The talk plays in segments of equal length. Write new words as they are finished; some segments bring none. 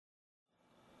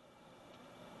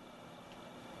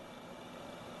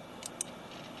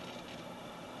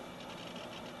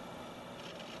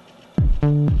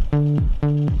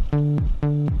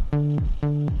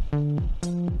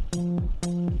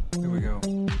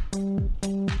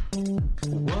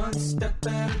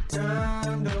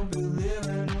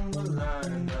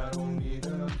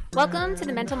Welcome to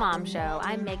the Mental Mom Show.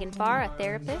 I'm Megan Farr, a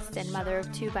therapist and mother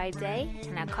of two by day,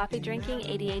 and a coffee-drinking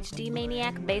ADHD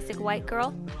maniac, basic white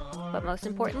girl. But most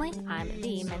importantly, I'm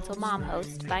the mental mom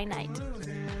host by night.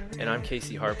 And I'm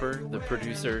Casey Harper, the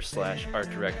producer slash art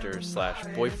director slash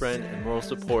boyfriend and moral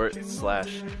support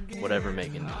slash whatever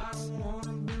Megan needs.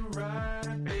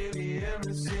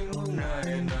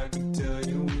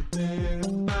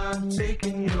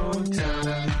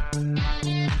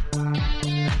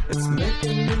 It's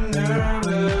making me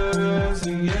nervous,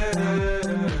 yeah.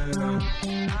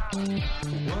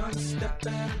 One step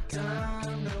at a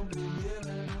time.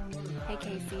 Hey,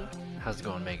 Casey. How's it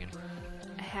going, Megan?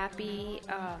 Happy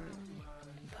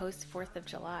post 4th of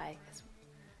July. 'Cause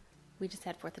we just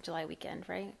had 4th of July weekend,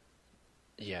 right?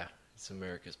 Yeah, it's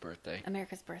America's birthday.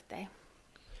 America's birthday.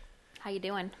 How you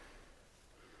doing?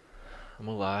 I'm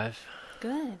alive.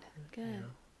 Good, good.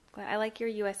 Glad. I like your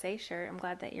USA shirt. I'm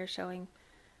glad that you're showing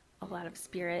a lot of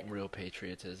spirit. Real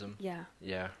patriotism. Yeah.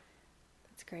 Yeah.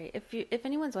 That's great. If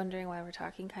anyone's wondering why we're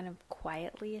talking kind of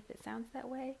quietly, if it sounds that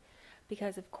way,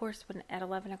 because of course when at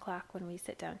 11 o'clock when we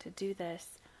sit down to do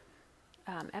this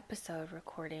episode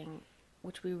recording,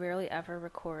 which we rarely ever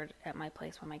record at my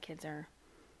place when my kids are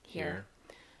here.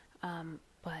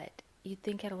 But you'd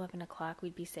think at 11 o'clock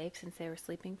we'd be safe since they were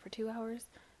sleeping for 2 hours.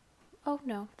 Oh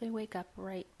no, they wake up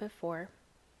right before.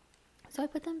 So I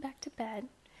put them back to bed.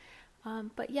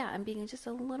 But yeah, I'm being just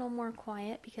a little more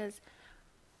quiet because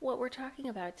what we're talking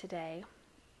about today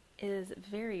is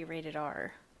very rated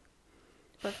R.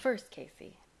 But first,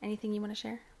 Casey, anything you want to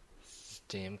share?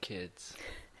 Damn kids.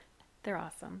 They're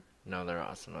awesome. No, they're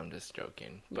awesome. I'm just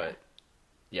joking. Yeah. But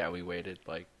yeah, we waited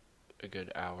like a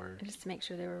good hour. Just to make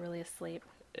sure they were really asleep.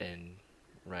 And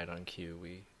right on cue,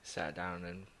 we sat down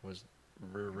and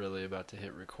we're really about to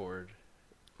hit record.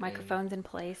 Microphones in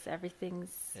place,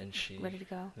 everything's ready to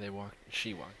go.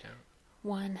 She walked out.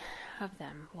 One of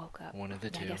them woke up. One of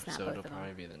the two, I guess not so both it'll of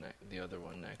probably them. be the other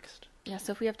one next. Yeah,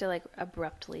 so if we have to like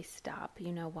abruptly stop,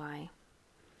 you know why.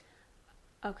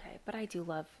 Okay, but I do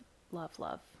love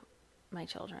my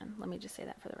children. Let me just say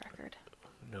that for the record.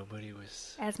 Nobody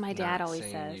was. As my dad not always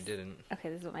saying says. You didn't. Okay,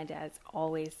 this is what my dad's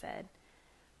always said.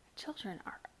 Children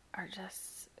are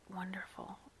just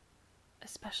wonderful,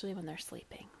 especially when they're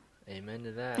sleeping. Amen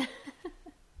to that.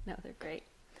 No, they're great.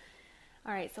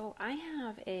 All right, so I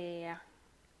have a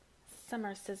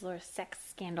Summer Sizzler sex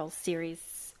scandal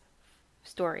series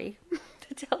story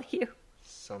to tell you.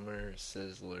 Summer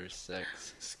Sizzler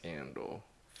sex scandal.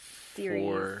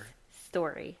 Series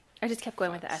story. I just kept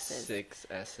going with the S's. 6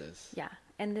 S's. Yeah,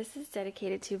 and this is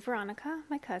dedicated to Veronica,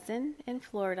 my cousin in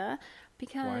Florida,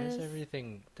 because... Why is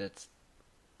everything that's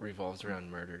revolves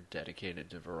around murder dedicated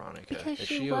to Veronica? Because is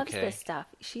she loves this stuff.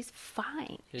 She's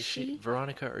fine. Is she?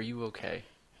 Veronica, are you okay?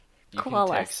 You Call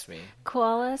can us. text me.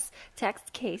 Call us.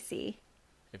 Text Casey.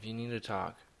 If you need to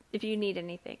talk. If you need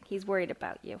anything. He's worried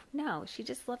about you. No, she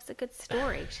just loves a good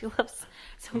story. She loves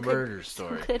some murder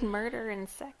story. Some good murder and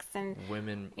sex and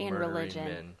women and murdering religion.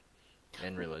 men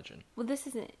and religion. Well, this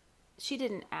isn't. She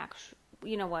didn't actually.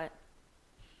 You know what?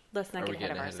 Let's not get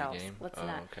ahead of ourselves. Let's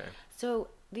not. Okay. So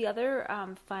the other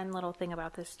fun little thing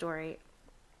about this story,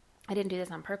 I didn't do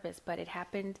this on purpose, but it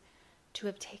happened to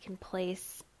have taken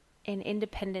place in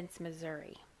Independence,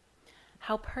 Missouri.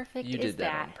 How perfect you is did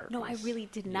that on purpose. No, I really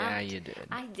did not. Yeah, you did.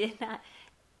 I did not.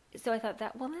 So I thought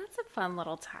that's a fun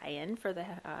little tie-in for the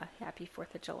happy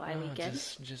 4th of July weekend.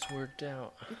 Just worked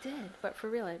out. It did, but for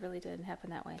real, it really did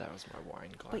happen that way. That was my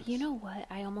wine glass. But you know what?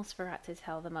 I almost forgot to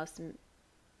tell the most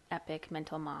epic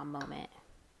mental mom moment.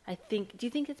 Do you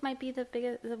think this might be the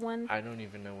one? I don't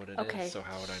even know what it is, so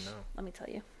how would I know? Let me tell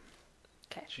you.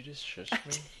 Okay. Did you just shush me?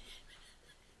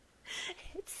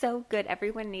 It's so good.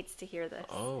 Everyone needs to hear this.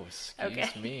 Oh,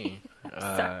 excuse me.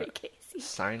 Sorry, Casey.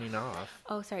 Signing off.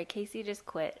 Oh, sorry. Casey just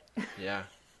quit. Yeah.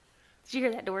 Did you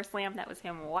hear that door slam? That was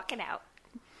him walking out.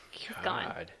 He's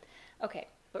gone. Okay,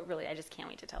 but really, I just can't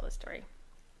wait to tell this story.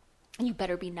 And you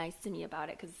better be nice to me about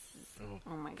it, because,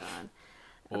 oh my God.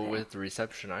 Well, with the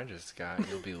reception I just got,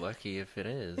 you'll be lucky if it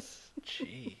is.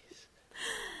 Jeez.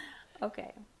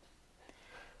 Okay.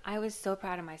 I was so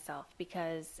proud of myself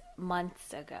because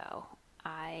months ago,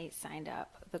 I signed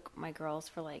up my girls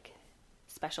for like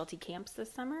specialty camps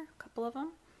this summer, a couple of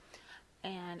them.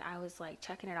 And I was like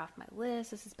checking it off my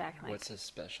list. This is back in like... What's a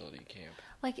specialty camp?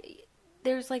 Like,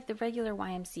 there's like the regular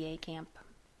YMCA camp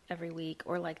every week,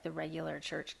 or like the regular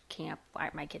church camp.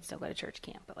 My kids don't go to church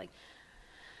camp, but like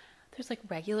there's like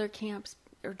regular camps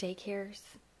or daycares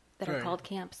that are called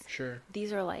camps. Sure.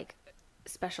 These are like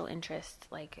special interest.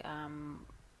 Like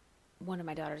one of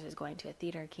my daughters is going to a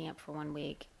theater camp for 1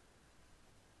 week.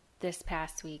 This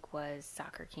past week was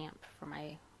soccer camp for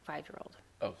my 5-year-old.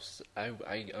 Oh,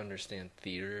 I understand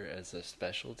theater as a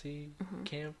specialty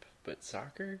camp, but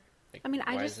soccer? Like, I mean,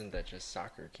 why isn't that just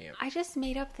soccer camp? I just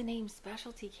made up the name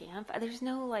specialty camp. There's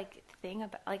no like thing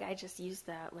about like I just used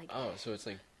that like Oh, so it's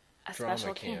like a drama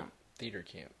special camp, theater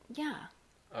camp. Yeah.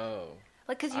 Oh,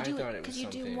 Like because you I do thought it was because you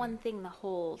do something- one thing the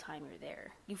whole time you're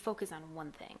there. You focus on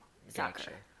one thing. Gotcha.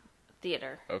 Soccer,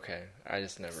 theater. Okay, I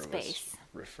just never Space.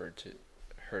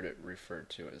 heard it referred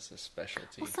to as a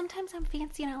specialty. Well, sometimes I'm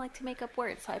fancy and I like to make up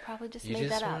words, so I probably just You made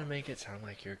just that want up. to make it sound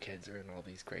like your kids are in all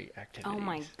these great activities. Oh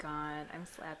my god, I'm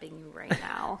slapping you right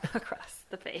now across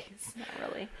the face. Not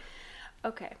really.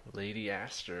 Okay. Lady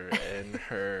Astor and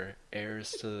her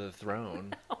heirs to the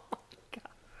throne Oh my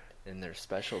god. in their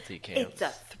specialty camps. It's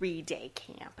a 3-day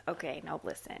camp. Okay, now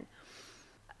listen.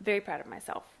 Very proud of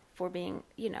myself for being,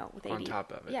 with On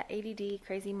top of it. Yeah, ADD,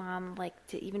 crazy mom, like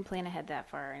to even plan ahead that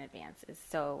far in advance is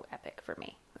so epic for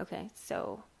me. Okay,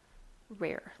 so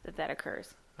rare that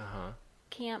occurs. Uh-huh.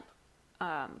 Camp,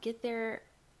 get there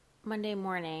Monday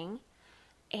morning,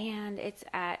 and it's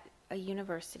at a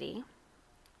university.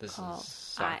 This called, is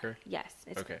soccer? Yes.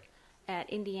 It's Okay. at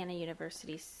Indiana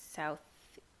University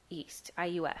Southeast,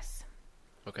 IUS.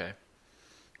 Okay.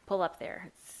 Pull up there.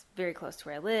 It's very close to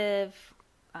where I live.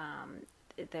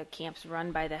 The camp's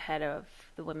run by the head of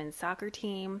the women's soccer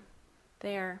team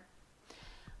there.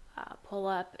 Pull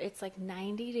up. It's like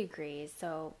 90 degrees.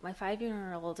 So my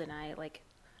 5-year-old and I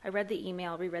reread the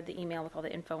email with all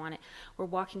the info on it. We're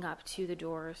walking up to the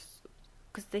doors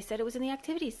because they said it was in the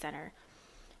activity center.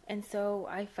 And so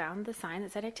I found the sign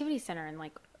that said activity center and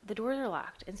like the doors are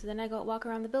locked. And so then I go walk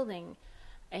around the building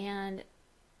and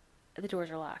the doors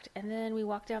are locked. And then we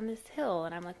walk down this hill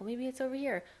and I'm like, well, maybe it's over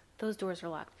here. Those doors are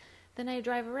locked. Then I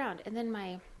drive around and then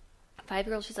my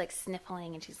 5-year-old, she's like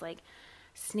sniffling and she's like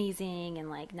sneezing and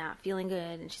like not feeling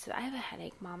good. And she said, I have a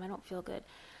headache, Mom. I don't feel good.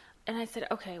 And I said,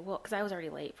 okay, well, because I was already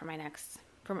late for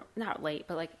not late,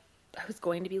 but like I was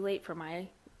going to be late for my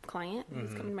client who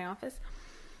was coming to my office.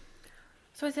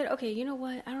 So I said, okay, you know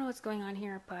what? I don't know what's going on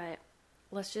here, but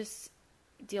let's just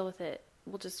deal with it.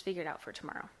 We'll just figure it out for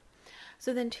tomorrow.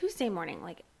 So then Tuesday morning,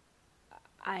 like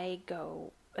I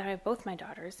have both my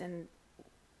daughters and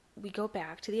we go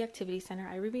back to the activity center.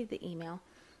 I reread the email.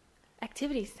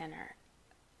 Activity center.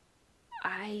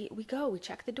 We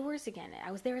check the doors again.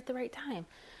 I was there at the right time.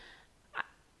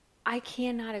 I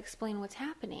cannot explain what's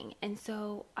happening. And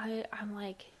so I'm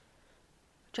like,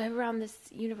 drive around this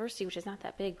university, which is not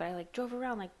that big, but I like drove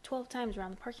around like 12 times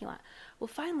around the parking lot. Well,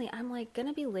 finally, I'm like going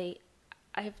to be late.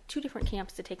 I have 2 different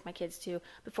camps to take my kids to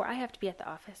before I have to be at the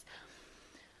office.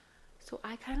 So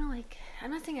I kind of like,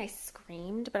 I'm not saying I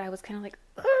screamed, but I was kind of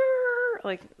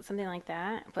like something like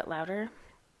that, but louder.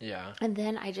 Yeah. And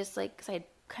then I just like, because I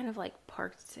kind of like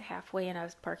parked halfway in a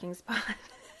parking spot.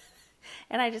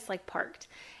 And I just like parked.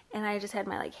 And I just had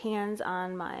my like hands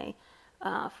on my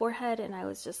forehead. And I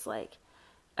was just like,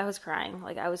 I was crying.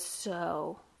 Like I was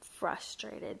so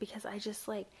frustrated because I just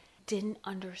like didn't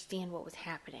understand what was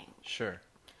happening. Sure.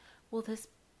 Well,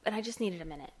 and I just needed a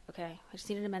minute, okay? I just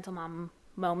needed a mental mom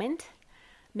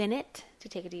minute to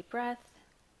take a deep breath,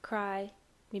 cry,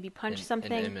 maybe punch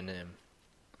something. An M&M.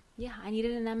 Yeah, I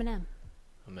needed an M&M.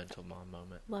 A mental mom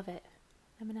moment. Love it.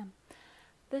 M&M.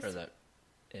 Or that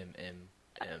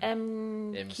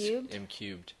M cubed? M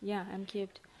cubed. Yeah, M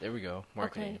cubed. There we go.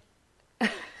 Marketing.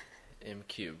 Okay. M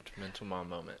cubed. Mental mom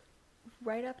moment.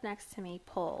 Right up next to me,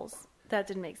 pulls. That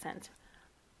didn't make sense.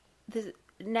 This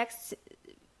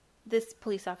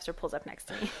police officer pulls up next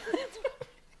to me.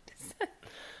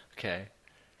 Okay.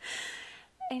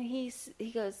 And he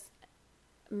goes,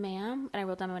 ma'am, and I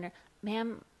wrote down my window,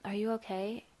 ma'am, are you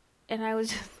okay? And I was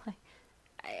just like,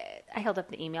 I held up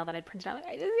the email that I'd printed out.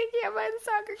 I just can't find the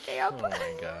soccer camp. Oh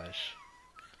my gosh.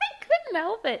 I couldn't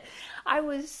help it. I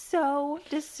was so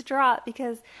distraught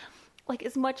because, like,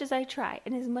 as much as I tried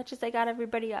and as much as I got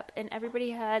everybody up and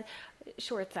everybody had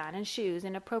shorts on and shoes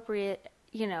and appropriate,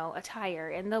 attire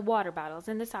and the water bottles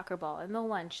and the soccer ball and the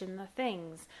lunch and the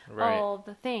things, Right. all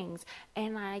the things,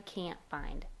 and I can't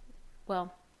find.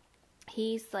 Well,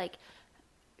 he says,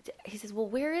 well,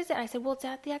 where is it? I said, well, it's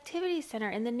at the activity center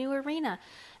in the new arena.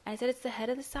 And I said, it's the head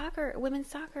of the women's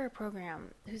soccer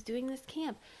program who's doing this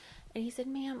camp. And he said,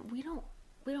 ma'am, we don't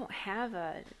have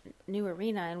a new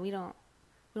arena and we don't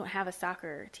have a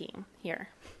soccer team here.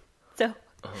 So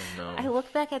Oh no. I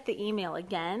look back at the email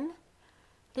again.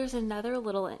 There's another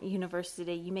little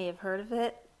university. You may have heard of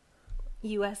it.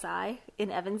 USI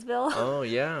in Evansville. Oh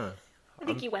yeah. I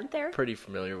think you went there. Pretty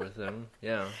familiar with them.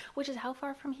 Yeah. Which is how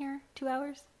far from here? 2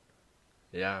 hours?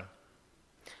 Yeah.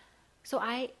 So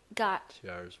I got... 2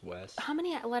 hours west. How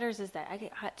many letters is that? I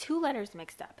got 2 letters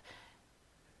mixed up.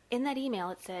 in that email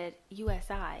it said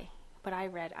USI, but I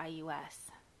read IUS.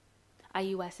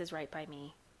 IUS is right by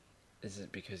me. Is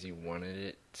it because you wanted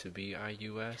it to be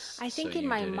IUS? I so think in you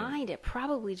my didn't- mind it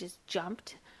probably just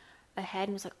jumped ahead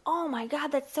and was like, "Oh my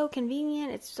God, that's so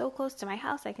convenient! It's so close to my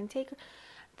house. I can take her."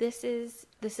 This is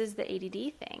the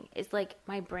ADD thing. It's like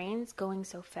my brain's going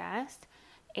so fast,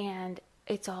 and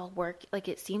it's all work. Like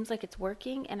it seems like it's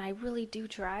working, and I really do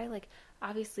try. Like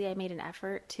obviously, I made an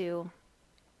effort to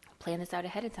plan this out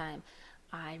ahead of time.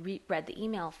 I read the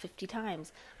email 50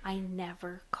 times. I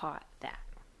never caught that.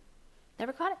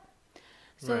 Never caught it.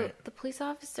 So Right. the police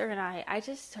officer and I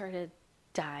just started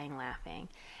dying laughing,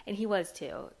 and he was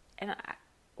too. And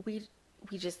we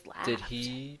just laughed. Did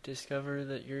he discover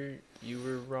that you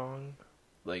were wrong?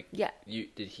 Like, Yeah.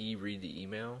 did he read the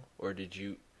email, or did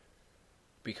you?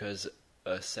 Because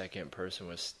a second person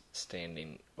was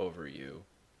standing over you,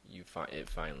 it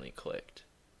finally clicked.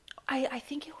 I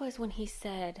think it was when he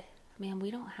said, "Man,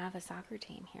 we don't have a soccer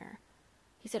team here."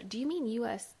 He said, "Do you mean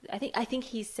U.S.?" I think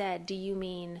he said, "Do you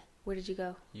mean where did you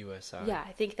go?" USI. Yeah,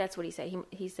 I think that's what he said.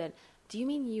 He said, "Do you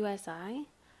mean USI?"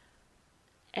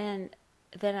 And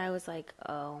then I was like,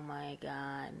 "Oh my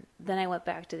God." Then I went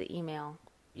back to the email,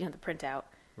 the printout,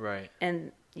 Right.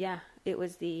 and yeah, it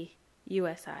was the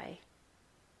USI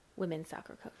women's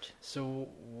soccer coach. So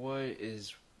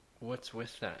what's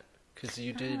with that? Because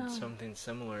you I don't know. did something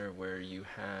similar where you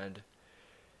had,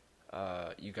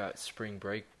 you got spring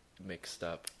break mixed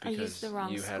up I used because the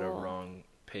wrong you had a school. wrong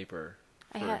paper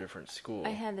I for had- a different school. I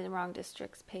had the wrong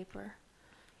district's paper,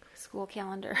 school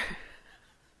calendar.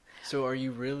 So are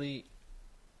you really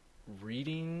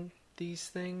reading these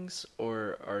things,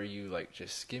 or are you like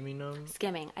just skimming them?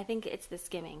 Skimming. I think it's the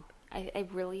skimming. I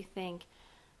really think.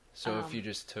 So if you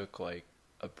just took like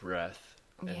a breath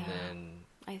and Yeah. then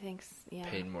I think. Yeah.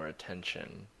 paid more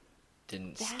attention,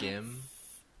 didn't That's- skim.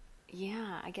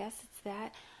 Yeah, I guess it's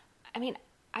that. I mean,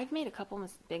 I've made a couple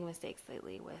big mistakes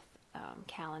lately with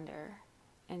calendar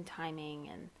and timing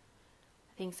and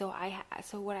things. So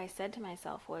so what I said to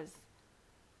myself was,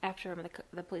 after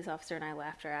the police officer and I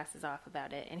laughed our asses off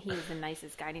about it, and he was the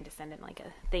nicest guy. I need to send him like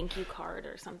a thank you card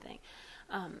or something,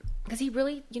 because he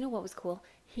really, what was cool?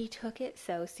 He took it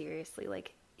so seriously.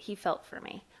 Like he felt for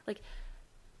me. Like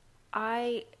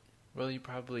I, Well, he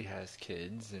probably has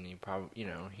kids, and he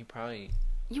probably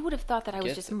you would have thought that I was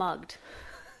Gets just it. mugged.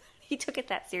 He took it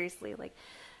that seriously. Like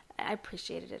I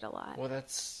appreciated it a lot. Well,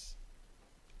 that's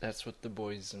what the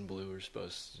boys in blue are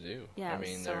supposed to do. Yeah, I it was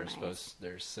mean, so nice.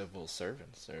 they're civil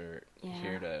servants. They're Yeah.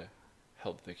 here to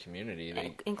help the community.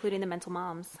 Including the mental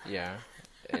moms. Yeah,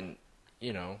 and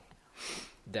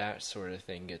that sort of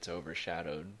thing gets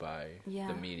overshadowed by Yeah.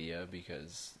 the media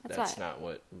because That's that's why not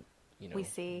what we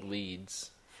see.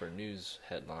 leads for news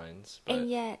headlines. But And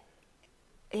yet,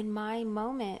 in my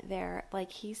moment there,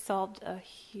 like he solved a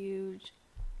huge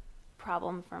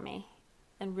problem for me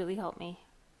and really helped me.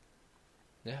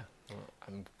 yeah, well,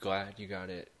 I'm glad you got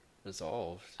it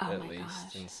resolved Oh at my least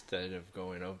gosh. instead of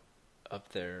going up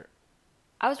there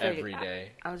I was ready every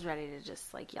day. I was ready to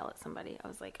just like yell at somebody. I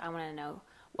was like, I want to know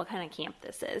what kind of camp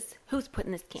this is. Who's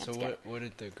putting this camp So together? what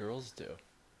did the girls do?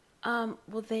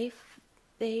 Well,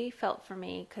 they felt for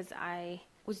me because I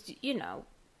was,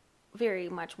 very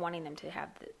much wanting them to have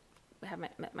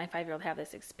my 5-year-old have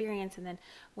this experience. And then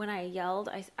when I yelled,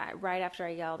 right after I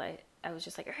yelled, I was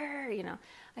just like,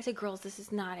 I said, "Girls, this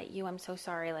is not at you. I'm so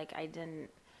sorry. Like I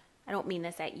don't mean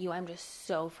this at you. I'm just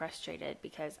so frustrated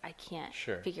because I can't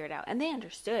Sure. figure it out." And they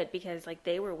understood because like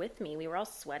they were with me. We were all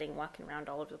sweating, walking around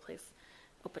all over the place,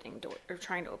 opening door or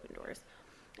trying to open doors.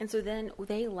 And so then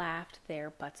they laughed their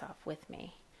butts off with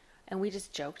me, and we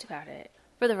just joked about it.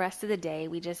 For the rest of the day,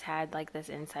 we just had like this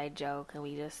inside joke, and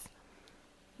we just,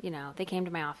 they came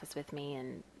to my office with me,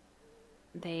 and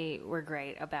they were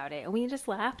great about it, and we just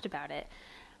laughed about it.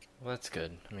 Well, that's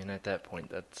good. I mean, at that point,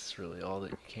 that's really all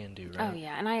that you can do, right? Oh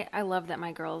yeah, and I love that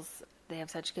my girls, they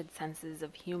have such good senses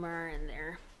of humor, and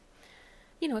they're,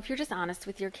 if you're just honest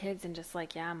with your kids and just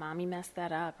like, yeah, mommy messed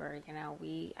that up, or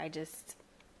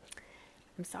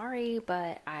I'm sorry,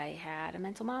 but I had a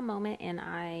mental mom moment, and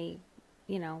I,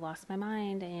 lost my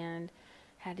mind and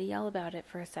had to yell about it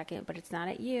for a second, but it's not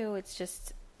at you. It's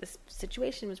just this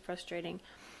situation was frustrating.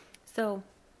 So,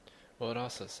 Well, it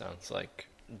also sounds like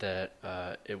that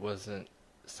it wasn't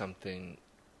something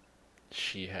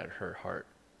she had her heart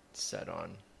set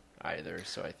on either.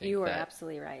 So I think you are that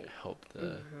absolutely right. helped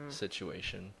the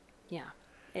situation. Yeah,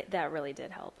 that really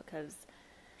did help because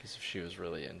Because if she was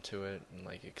really into it and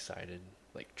like excited,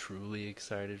 like truly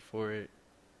excited for it,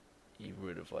 you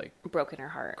would have like broken her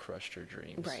heart. crushed her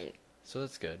dreams. Right. So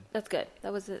that's good. That's good.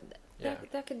 That was a Yeah.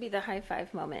 that could be the high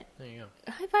five moment. There you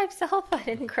go. High five self. I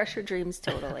didn't crush your dreams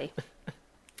totally.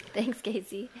 Thanks,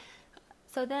 Casey.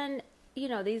 So then,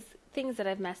 these things that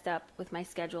I've messed up with my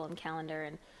schedule and calendar,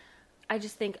 and I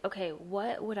just think, okay,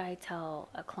 what would I tell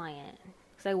a client?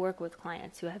 Because I work with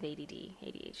clients who have ADD,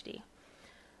 ADHD.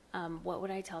 What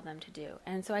would I tell them to do?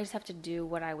 And so I just have to do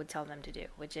what I would tell them to do,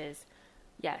 which is,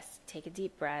 yes, take a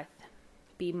deep breath,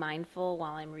 be mindful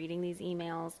while I'm reading these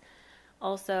emails.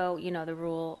 Also, the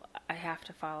rule I have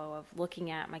to follow of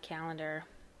looking at my calendar,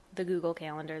 the Google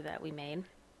Calendar that we made,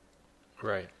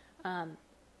 Right.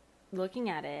 looking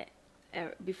at it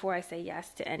before I say yes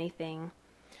to anything.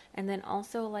 And then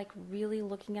also, like, really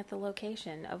looking at the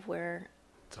location of where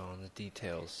It's all in the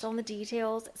details. it's on the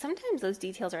details. Sometimes those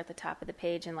details are at the top of the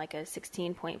page in like a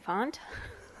 16-point font,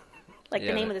 like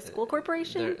the name of the school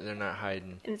corporation, They're not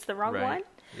hiding. and it's the wrong Right. one.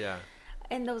 Yeah.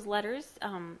 And those letters,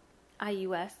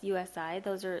 IUS, USI,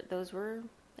 those were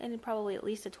in probably at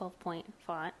least a 12-point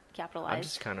font, capitalized. I'm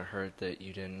just kind of hurt that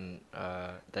you didn't,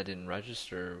 that didn't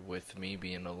register with me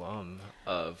being an alum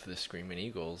of the Screaming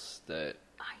Eagles, that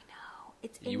I know.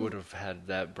 It's you would have had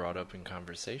that brought up in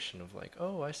conversation of like,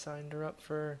 oh, I signed her up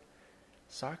for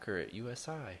soccer at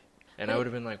USI. And I But- would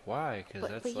have been like, why? Because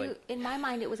but that's like, you, in my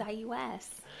mind, it was IUS.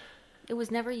 It was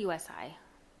never USI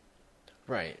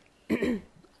right.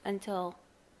 until,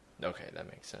 Okay, that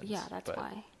makes sense. yeah, that's But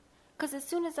why. Because as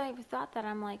soon as I thought that,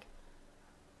 I'm like,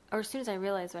 or as soon as I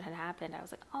realized what had happened, I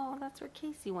was like, oh, that's where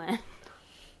Casey went.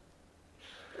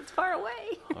 It's far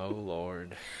away. Oh,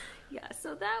 Lord. Yeah,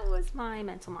 so that was my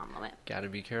mental mom moment. Gotta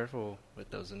be careful with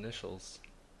those initials.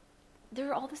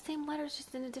 They're all the same letters,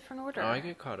 just in a different order. Oh, I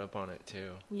get caught up on it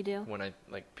too. You do? When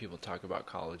people talk about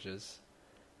colleges,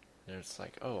 and it's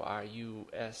like, oh,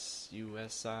 IUS,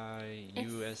 USI,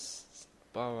 US,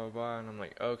 blah, blah, blah. And I'm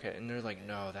like, okay. And they're like,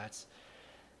 no, that's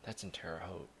in Terre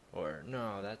Haute. Or,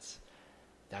 no, that's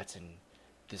in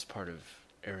this part of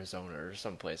Arizona or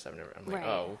someplace I've never. I'm like, Right.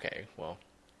 oh, okay. Well,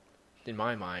 in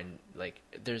my mind, like,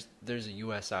 there's a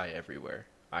USI everywhere.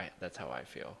 That's how I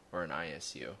feel. Or an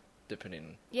ISU,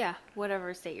 depending. Yeah,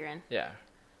 whatever state you're in. Yeah.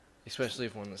 Especially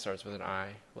if one that starts with an I,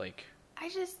 like I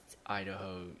just...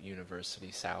 Idaho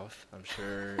University South. I'm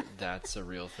sure that's a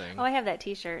real thing. Oh, I have that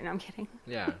T-shirt. No, I'm kidding.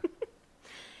 Yeah.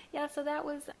 Yeah, so that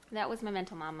was my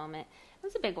mental mom moment. It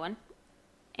was a big one.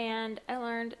 And I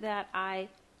learned that I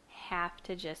have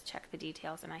to just check the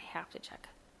details, and I have to check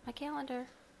my calendar.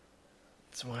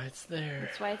 That's why it's there.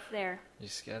 That's why it's there. You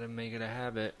just gotta make it a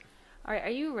habit. All right, are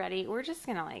you ready? We're just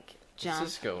going to, jump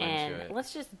just go into and it.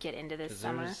 let's just get into this 'Cause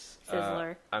summer there's,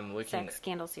 sizzler I'm looking sex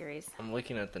scandal series. I'm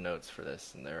looking at the notes for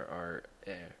this, and there are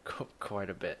quite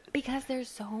a bit. Because there's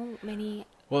so many...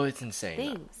 Well, it's insane.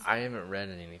 Things. I haven't read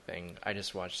anything. I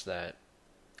just watched that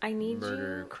I need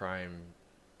murder you... crime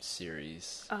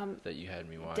series that you had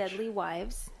me watch. Deadly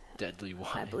Wives. Deadly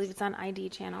Wives. I believe it's on ID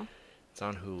channel. It's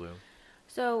on Hulu.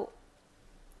 So,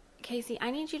 Casey,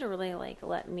 I need you to really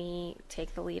let me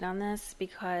take the lead on this,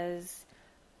 because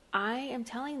I am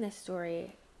telling this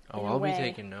story. Oh, in a I'll way. be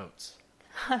taking notes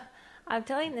I'm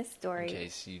telling this in story.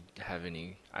 case you have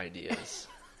any ideas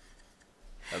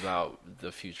about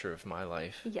the future of my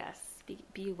life. Yes,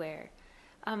 beware.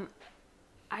 I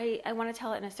want to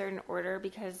tell it in a certain order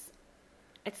because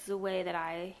it's the way that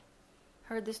I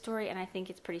heard the story, and I think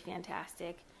it's pretty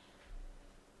fantastic.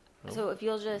 Well, So if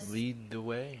you'll just... lead the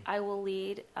way, I will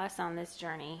lead us on this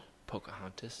journey.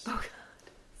 Pocahontas.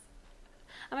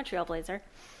 I'm a trailblazer.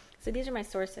 So these are my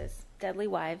sources. Deadly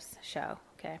Wives show,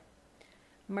 okay.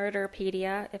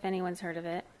 Murderpedia, if anyone's heard of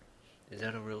it. Is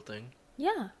that a real thing?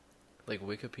 Yeah. Like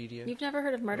Wikipedia? You've never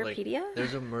heard of Or Murderpedia?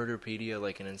 There's a Murderpedia,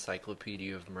 like an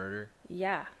encyclopedia of murder.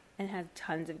 Yeah, and it has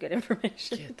tons of good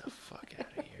information. Get the fuck out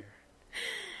of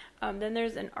here. Then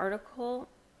there's an article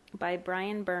by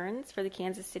Brian Burns for the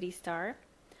Kansas City Star,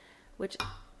 which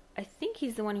I think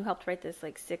he's the one who helped write this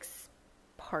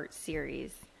 6-part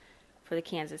series for the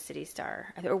Kansas City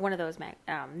Star, or one of those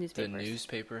newspapers. The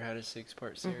newspaper had a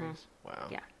 6-part series? Wow.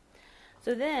 Yeah.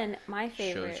 So then my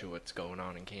favorite Shows you what's going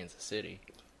on in Kansas City.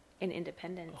 in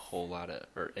Independence, A whole lot of,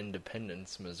 or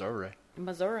Independence, Missouri.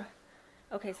 Missouri.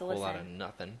 Okay, so A whole listen. lot of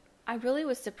nothing. I really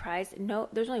was surprised. No,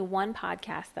 there's only one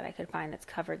podcast that I could find that's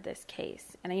covered this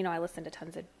case. And, I listen to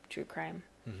tons of true crime.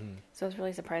 Mm-hmm. So I was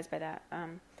really surprised by that.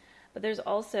 But there's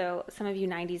also, some of you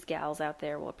 90s gals out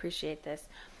there will appreciate this.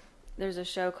 There's a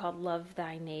show called Love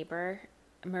Thy Neighbor,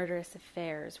 Murderous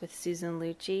Affairs with Susan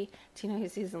Lucci. Do you know who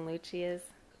Susan Lucci is?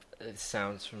 It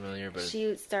sounds familiar, but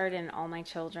She starred in All My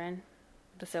Children,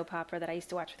 the soap opera that I used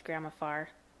to watch with Grandma Farr.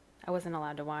 I wasn't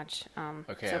allowed to watch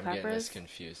okay, soap I'm getting operas. this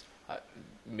confused.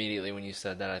 Immediately when you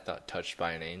said that, I thought Touched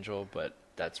by an Angel, but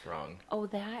That's wrong. Oh,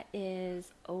 that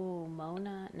is. Oh,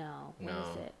 Mona. No. What No.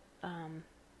 is it?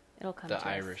 It'll come The to us.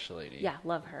 Irish lady. Yeah,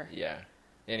 love her. Yeah.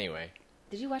 Anyway,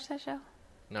 Did you watch that show?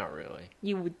 not really.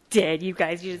 You did. You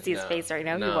guys, you should see his No. face right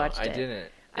now. He No, watched I it.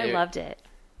 didn't. I loved it.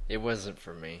 It wasn't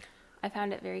for me. I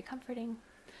found it very comforting.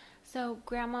 So,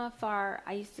 Grandma Farr,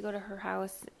 I used to go to her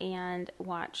house and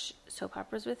watch soap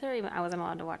operas with her. Even I wasn't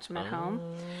allowed to watch them at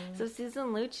home. So,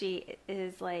 Susan Lucci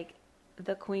is like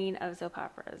the queen of soap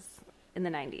operas in the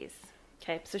 90s.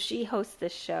 Okay, so she hosts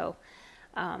this show.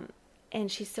 And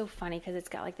she's so funny because it's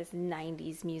got like this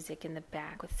 90s music in the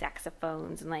back with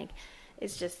saxophones and like,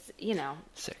 it's just,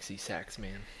 Sexy sax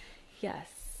man. yes.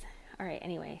 All right,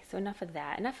 anyway, so enough of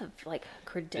that. Enough of like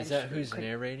credentials. Is that who's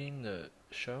narrating the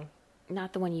show?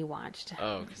 Not the one you watched.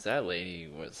 Oh, because that lady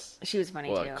was... She was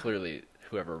funny well, too. clearly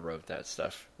whoever wrote that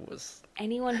stuff was...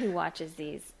 Anyone who watches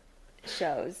these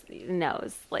shows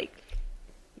knows, like,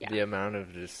 yeah. The amount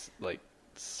of just, like,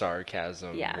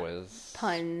 sarcasm was...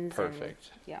 Puns.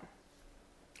 perfect. Yeah.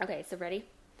 Okay, so ready?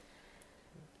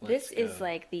 Let's this is go.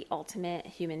 like the ultimate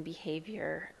human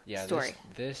behavior Yeah, story.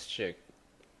 this chick,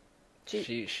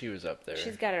 she was up there.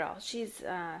 She's got it all. She's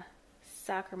a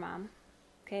soccer mom.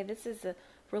 Okay, this is a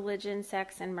religion,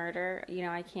 sex, and murder.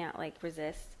 I can't like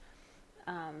resist.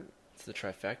 It's the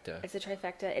trifecta. It's a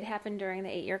trifecta. It happened during the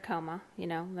 8-year coma,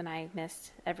 when I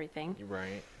missed everything. You're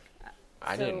right.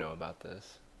 I didn't know about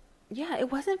this. Yeah,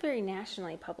 it wasn't very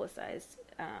nationally publicized.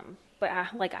 But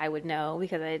I would know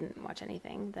because I didn't watch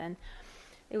anything then.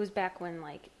 It was back when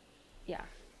yeah.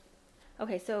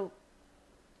 Okay, so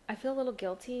I feel a little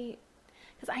guilty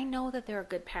because I know that there are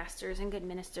good pastors and good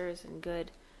ministers and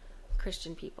good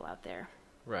Christian people out there.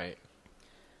 Right.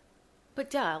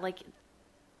 But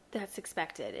that's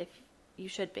expected if you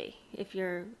should be. If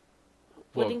you're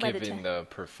living by given the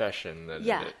profession that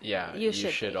you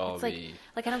should be. all it's be...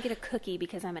 Like I don't get a cookie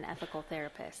because I'm an ethical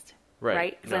therapist. Right.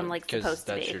 Right? Because I'm supposed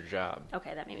to be. that's your job.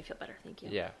 Okay, that made me feel better. Thank you.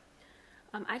 Yeah.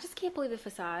 I just can't believe the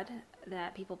facade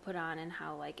that people put on and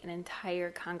how an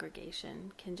entire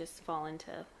congregation can just fall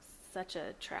into such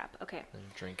a trap. Okay. And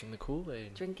drinking the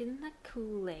Kool-Aid. Drinking the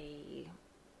Kool-Aid.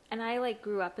 And I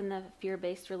grew up in the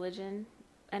fear-based religion,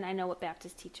 and I know what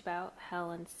Baptists teach about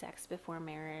hell and sex before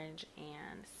marriage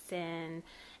and sin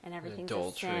and everything's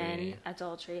a sin,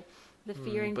 adultery, the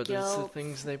fear and but guilt. it's the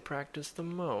things they practice the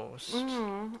most.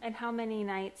 And how many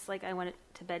nights I went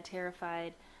to bed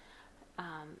terrified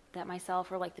that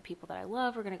myself or the people that I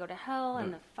love were going to go to hell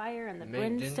and the fire and the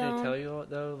brimstone. Didn't they tell you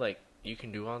though? You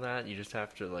can do all that. You just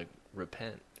have to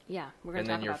repent. Yeah, we're going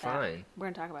to talk about that. And then you're fine. We're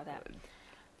going to talk about that.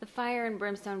 The fire and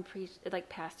brimstone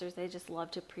pastors, they just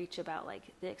love to preach about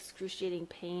the excruciating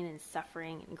pain and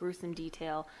suffering and gruesome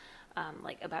detail,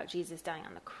 about Jesus dying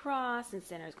on the cross and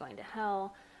sinners going to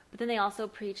hell. But then they also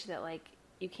preach that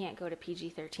you can't go to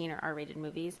PG-13 or R-rated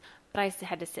movies. But I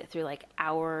had to sit through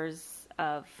hours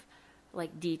of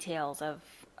details of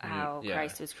how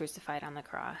Christ was crucified on the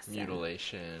cross,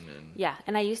 mutilation and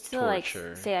and I used to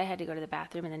torture. Say I had to go to the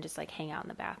bathroom and then just hang out in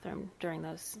the bathroom during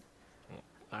those.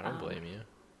 I don't blame you.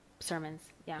 Sermons,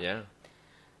 yeah. Yeah.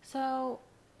 So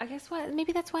I guess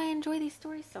maybe that's why I enjoy these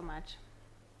stories so much.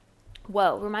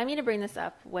 Whoa, remind me to bring this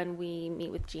up when we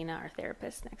meet with Gina, our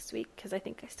therapist, next week, because I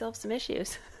think I still have some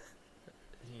issues.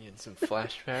 You get some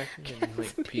flashback and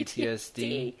Some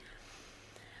PTSD.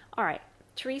 All right,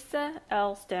 Teresa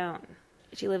L. Stone.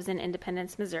 She lives in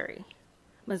Independence, Missouri.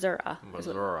 Missouri. Is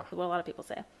what a lot of people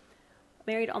say.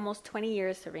 Married almost 20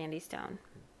 years to Randy Stone.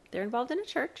 They're involved in a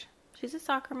church. She's a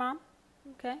soccer mom.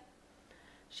 Okay.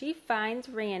 She finds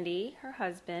Randy, her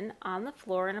husband, on the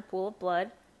floor in a pool of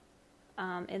blood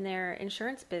in their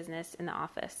insurance business in the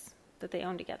office that they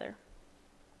own together.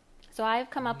 So I've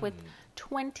come up with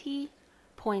 20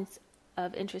 points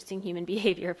of interesting human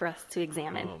behavior for us to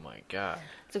examine. Oh my God.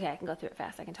 It's okay, I can go through it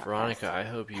fast. I can talk Veronica, fast. I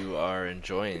hope you are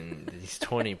enjoying these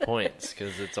 20 points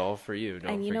because it's all for you.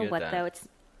 Don't and you know forget what, that. though?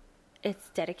 It's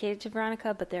dedicated to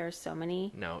Veronica, but there are so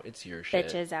many No, it's your shit.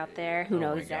 bitches out there who Oh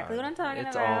know my exactly God. what I'm talking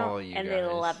It's about. all you and guys. they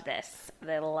love this.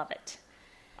 They love it.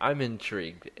 I'm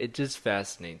intrigued. It just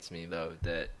fascinates me, though,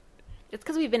 that It's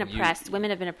because we've been oppressed. Women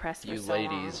have been oppressed for you so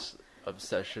ladies'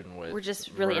 obsession with We're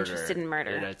just really interested in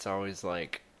murder. And it's always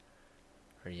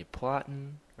are you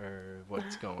plotting or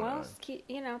what's going long. Well, on? keep,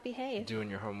 behave. Doing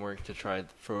your homework to try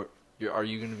are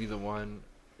you going to be the one?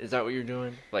 Is that what you're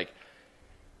doing?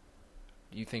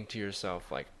 You think to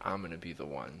yourself, I'm going to be the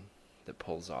one that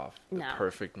pulls off the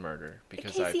perfect murder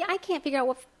because Casey, I can't figure out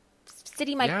what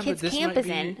city my kid's camp is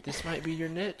in. This might be your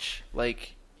niche. You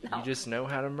just know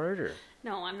how to murder.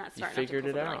 No, I'm not smart You enough to figured pull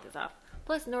it something out. like this off.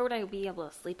 Plus, nor would I be able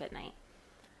to sleep at night.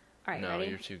 All right, No, ready?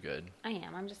 you're too good. I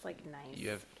am. I'm just nice. You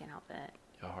have- Can't help it.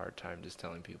 a hard time just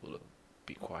telling people to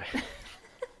be quiet.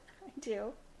 I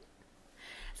do.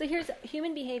 So here's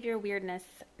human behavior weirdness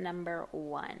number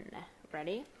 1.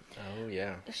 Ready? Oh,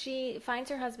 yeah. She finds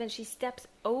her husband. She steps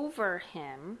over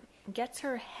him, gets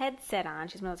her headset on.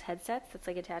 She's one of those headsets that's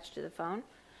like attached to the phone.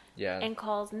 Yeah. And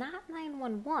calls not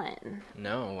 911,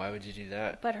 No, why would you do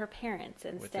that? but her parents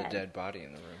instead. With the dead body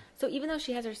in the room. So even though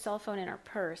she has her cell phone in her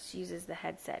purse, she uses the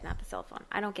headset, not the cell phone.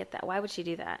 I don't get that. Why would she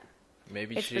do that?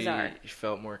 Maybe It's she bizarre.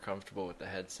 felt more comfortable with the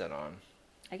headset on.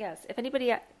 I guess. If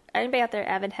anybody out there,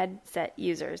 avid headset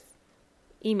users,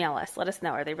 email us. Let us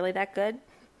know. Are they really that good?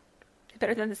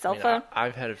 Better than the cell phone?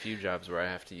 I've had a few jobs where I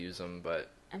have to use them, but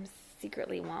I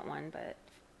secretly want one, but,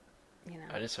 you know.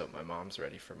 I just hope my mom's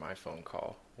ready for my phone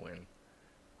call when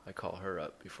I call her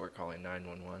up before calling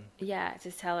 911. Yeah,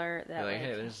 just tell her that, Be like,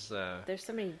 hey, there's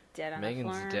somebody dead on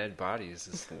Megan's the floor. dead body is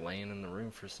just laying in the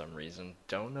room for some reason.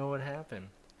 Don't know what happened.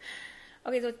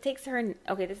 Okay, so it takes her...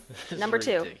 Okay, this This is is number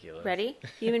 2. ridiculous. Ready?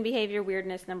 Human behavior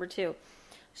weirdness number 2.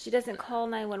 She doesn't call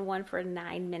 911 for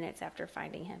 9 minutes after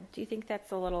finding him. Do you think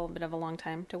that's a little bit of a long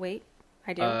time to wait?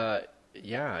 I do.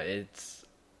 Yeah, it's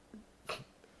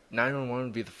 911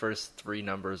 would be the first 3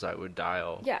 numbers I would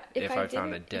dial. Yeah, if I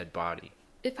found a dead body.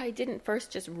 If I didn't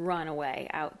first just run away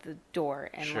out the door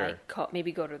and Sure. like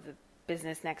maybe go to the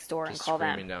business next door and Just call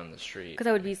screaming them, down the street. because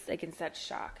I would be like in such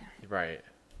shock. Right.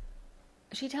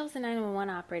 She tells the 911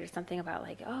 operator something about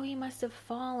like, oh, he must have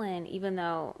fallen, even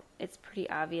though it's pretty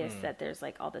obvious that there's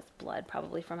like all this blood,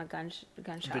 probably from a gunshot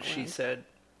But she wound. said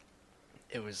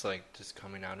it was like just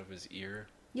coming out of his ear.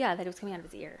 Yeah, that it was coming out of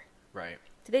his ear. Right.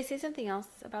 Did they say something else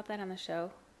about that on the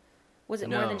show? Was it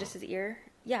more than No. just his ear?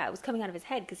 Yeah, it was coming out of his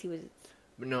head because he was...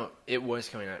 But no, it was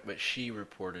coming out, but she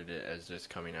reported it as just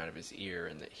coming out of his ear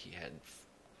and that he had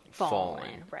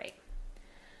fallen. Right.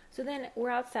 So then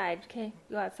we're outside, okay?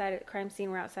 Go outside at the crime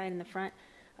scene. We're outside in the front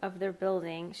of their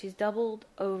building. She's doubled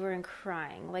over and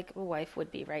crying, like a wife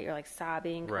would be, right? You're like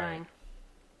sobbing, crying.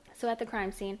 Right. So at the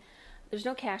crime scene, there's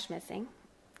no cash missing.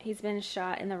 He's been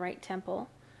shot in the right temple,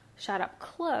 shot up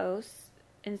close,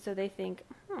 and so they think,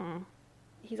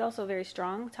 he's also a very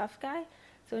strong, tough guy.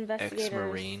 So investigators...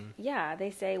 Ex-Marine. Yeah, they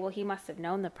say, well, he must have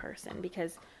known the person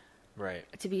because... Right.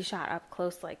 to be shot up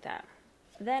close like that.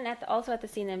 Then also at the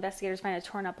scene, the investigators find a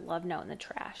torn up love note in the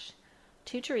trash.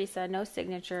 To Teresa, no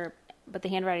signature, but the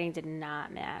handwriting did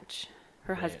not match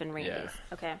her husband Randy's.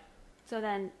 Yeah. Okay. So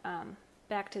then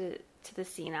back to the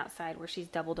scene outside where she's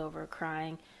doubled over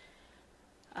crying.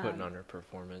 Putting on her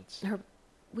performance.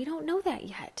 We don't know that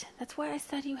yet. That's why I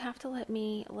said you have to let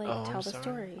me tell I'm the sorry.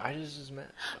 story. I just meant...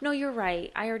 No, you're right.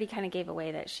 I already kind of gave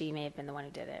away that she may have been the one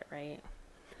who did it, right?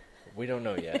 We don't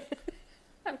know yet.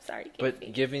 I'm sorry, Casey.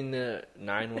 But giving the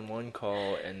 911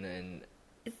 call and then...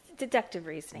 It's deductive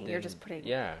reasoning. You're just putting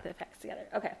yeah. the facts together.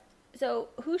 Okay. So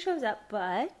who shows up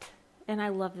but, and I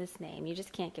love this name. You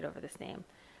just can't get over this name.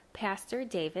 Pastor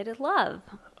David Love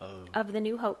of the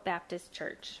New Hope Baptist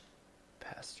Church.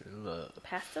 Pastor Love.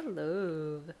 Pastor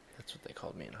Love. That's what they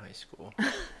called me in high school.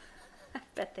 I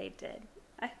bet they did.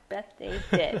 I bet they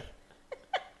did.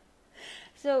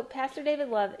 So Pastor David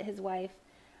Love, his wife,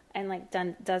 and like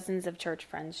dozens of church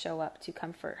friends show up to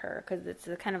comfort her because it's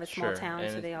kind of a small town,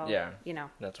 and so they all, you know.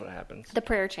 That's what happens. The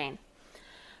prayer chain.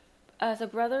 So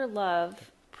Brother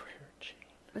Love. Prayer chain.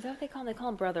 Is that what they call him? They call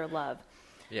him Brother Love.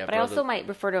 Yeah, But I also might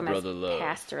refer to him as Brother Love.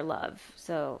 Pastor Love.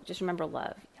 So just remember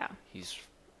Love. Yeah. He's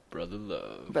Brother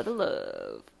Love. Brother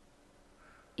Love.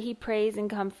 He prays and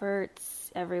comforts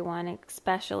everyone,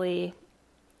 especially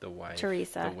The wife.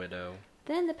 Teresa. The widow.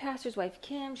 Then the pastor's wife,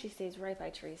 Kim, she stays right by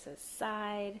Teresa's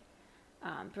side.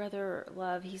 Brother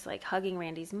Love, he's like hugging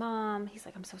Randy's mom. He's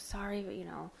like, I'm so sorry, but you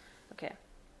know. Okay.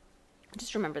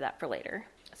 Just remember that for later.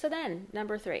 So then,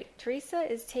 number 3. Teresa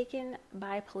is taken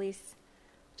by police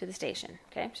to the station.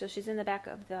 Okay. So she's in the back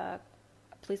of the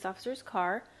police officer's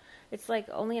car. It's like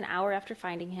only an hour after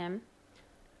finding him.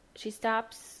 She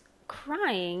stops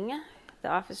crying, the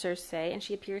officers say, and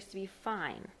she appears to be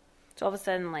fine. So all of a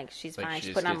sudden, like, she's Like fine. she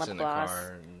She's just putting on gets lip in the gloss.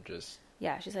 car and just...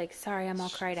 Yeah, she's like, sorry, I'm all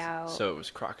cried out. So it was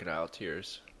crocodile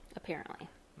tears. Apparently.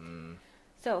 Mm.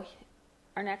 So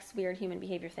our next weird human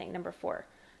behavior thing, number 4.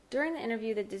 During the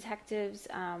interview, the detectives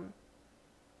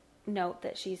note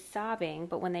that she's sobbing,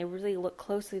 but when they really look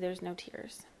closely, there's no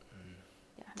tears.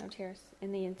 Yeah, no tears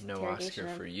in the No interrogation Oscar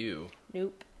room. for you,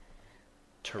 Nope.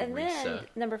 Teresa. And then,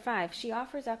 number 5, she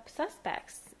offers up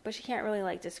suspects, but she can't really,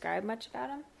 like, describe much about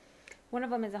them. One of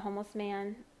them is a homeless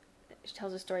man. She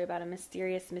tells a story about a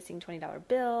mysterious missing $20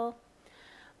 bill.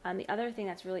 The other thing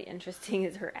that's really interesting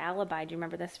is her alibi. Do you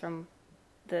remember this from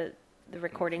the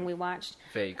recording we watched?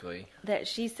 Vaguely. That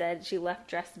she said she left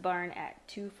Dress Barn at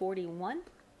 2:41.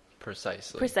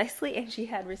 Precisely. and she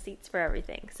had receipts for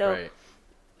everything. So, Right.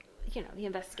 The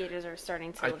investigators are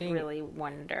starting I to think really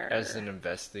wonder. As an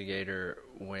investigator,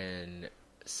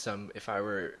 if I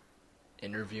were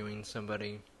interviewing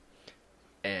somebody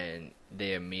and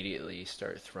they immediately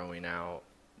start throwing out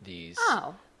these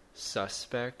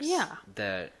suspects Yeah.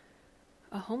 that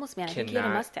A homeless man, I think he had a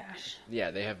mustache.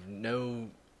 Yeah, they have no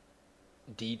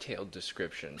detailed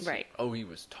descriptions. Right. Oh, he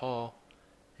was tall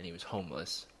and he was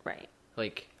homeless. Right.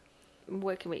 Like,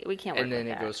 what can we can't work with that. And then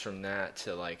it goes from that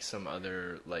to like some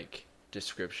other like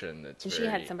description that's and very,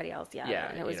 she had somebody else,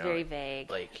 and it was very vague.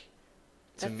 Like,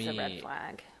 to that's me, a red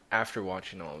flag. After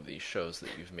watching all of these shows that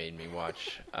you've made me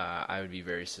watch, I would be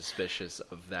very suspicious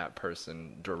of that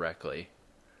person directly.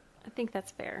 I think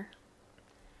that's fair.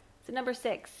 So number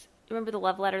 6, remember the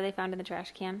love letter they found in the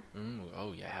trash can?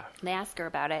 Oh yeah. They ask her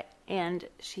about it, and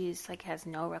she's like has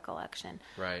no recollection.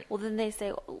 Right. Well, then they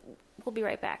say, we'll be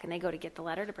right back, and they go to get the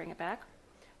letter to bring it back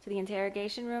to the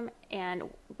interrogation room, and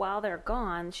while they're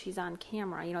gone, she's on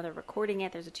camera. They're recording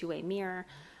it. There's a 2-way mirror.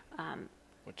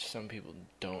 Which some people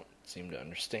don't seem to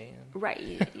understand. Right.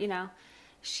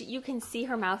 You can see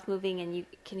her mouth moving, and you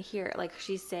can hear it. Like,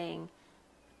 she's saying,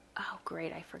 oh,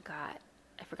 great, I forgot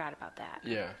about that.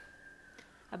 Yeah.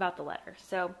 About the letter.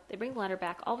 So they bring the letter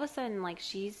back. All of a sudden, like,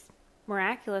 she's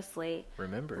miraculously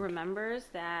remembers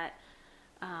that,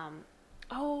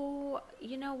 oh,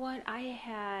 you know what? I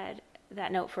had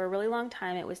that note for a really long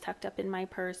time. It was tucked up in my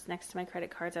purse next to my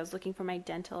credit cards. I was looking for my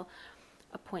dental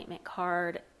appointment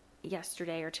card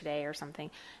yesterday or today or something,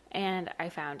 and I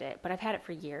found it. But I've had it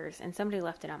for years, and somebody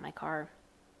left it on my car,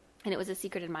 and it was a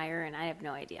secret admirer, and I have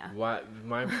no idea. Why?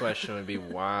 My question would be,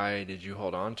 why did you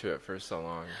hold on to it for so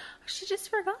long? She just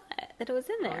forgot that it was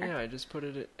in there. Oh, yeah, I just put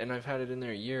it, and I've had it in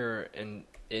there a year, and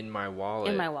in my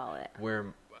wallet.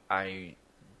 Where I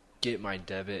get my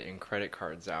debit and credit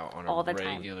cards out on a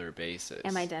regular basis.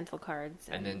 And my dental cards.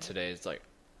 And then today it's like,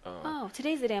 oh,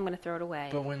 today's the day I'm going to throw it away.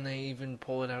 But when they even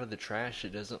pull it out of the trash, it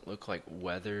doesn't look like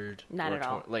weathered. Not at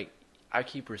all. Like, I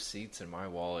keep receipts in my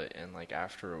wallet, and like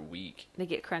after a week, they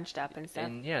get crunched up and stuff.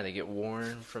 And yeah, they get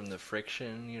worn from the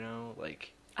friction,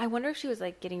 like. I wonder if she was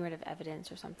like getting rid of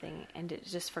evidence or something, and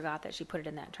just forgot that she put it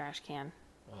in that trash can.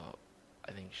 Well,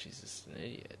 I think she's just an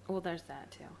idiot. Well, there's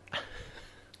that too.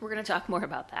 We're going to talk more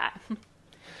about that.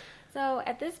 So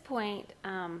at this point,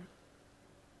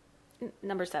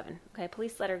 number 7. Okay,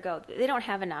 police let her go. They don't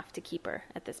have enough to keep her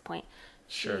at this point.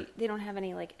 Sure. They don't have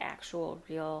any like actual,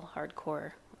 real,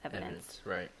 hardcore evidence.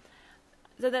 Right.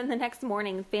 So then the next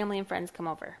morning, family and friends come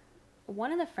over.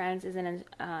 One of the friends is an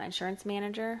insurance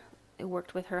manager who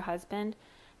worked with her husband,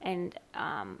 and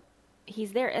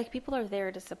he's there. Like, people are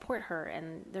there to support her,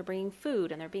 and they're bringing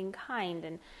food, and they're being kind.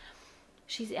 And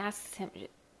she asks him.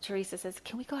 Teresa says,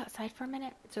 "Can we go outside for a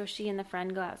minute?" So she and the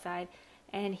friend go outside,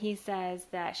 and he says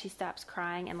that she stops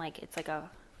crying, and like it's like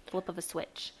a flip of a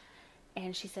switch.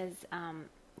 And she says,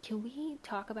 "Can we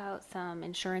talk about some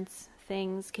insurance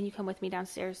things? Can you come with me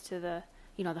downstairs to the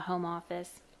home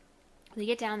office?" They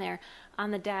get down there. On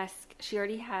the desk, she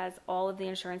already has all of the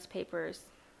insurance papers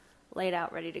laid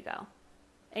out, ready to go.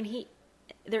 And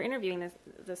they're interviewing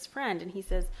this friend, and he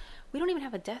says, "We don't even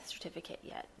have a death certificate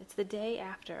yet. It's the day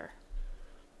after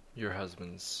your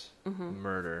husband's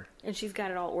murder." And she's got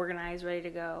it all organized, ready to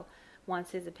go.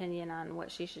 Wants his opinion on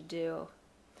what she should do.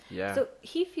 Yeah. So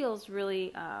he feels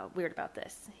really weird about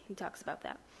this. He talks about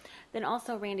that. Then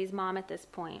also Randy's mom at this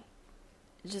point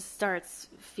just starts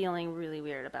feeling really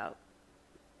weird about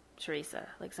Teresa.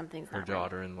 Like something's not right. Her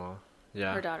daughter-in-law.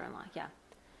 Yeah. Her daughter-in-law, yeah.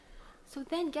 So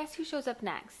then guess who shows up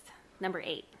next? Number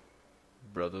 8.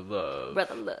 Brother Love.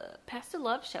 Pastor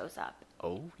Love shows up.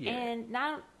 Oh, yeah. And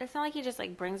it's not like he just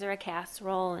like brings her a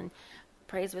casserole and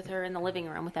prays with her in the living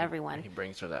room with everyone. He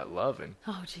brings her that loving.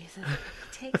 Oh, Jesus.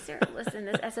 Takes her, listen,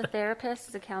 as a therapist,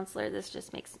 as a counselor, this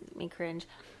just makes me cringe.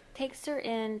 Takes her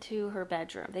into her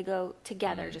bedroom. They go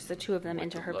together, just the two of them,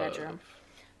 into her bedroom.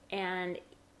 And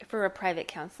for a private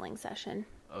counseling session.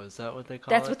 Oh, is that what they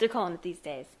call That's it? what they're calling it these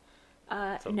days.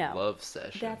 It's a no. love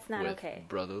session. That's not with okay.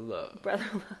 Brother Love.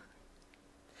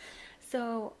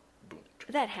 So,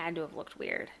 that had to have looked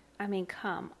weird. I mean,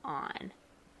 come on.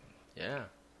 Yeah.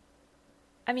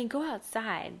 I mean, go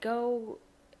outside.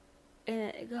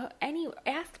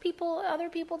 Ask other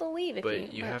people to leave.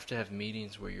 But you have to have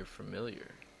meetings where you're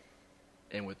familiar.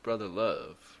 And with Brother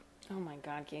Love. Oh my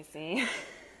God, Casey.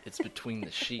 It's between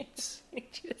the sheets. I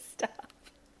need you to stop.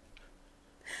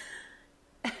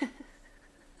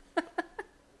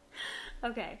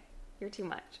 Okay, you're too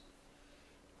much.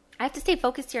 I have to stay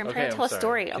focused here. I'm trying to tell a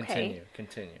story. Okay.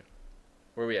 Continue.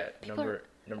 Where are we at?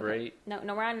 Number 8? No,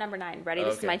 we're on number 9. Ready?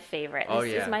 This is Okay. my favorite. Oh,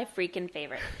 This yeah. is my freaking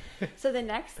favorite. So the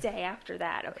next day after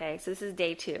that, okay, so this is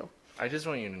day 2. I just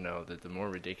want you to know that the more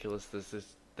ridiculous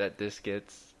this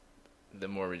gets, the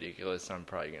more ridiculous I'm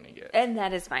probably gonna get. And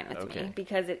that is fine with Okay. me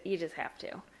because you just have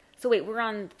to. So wait, we're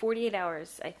on 48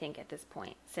 hours, I think, at this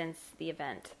point since the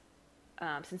event,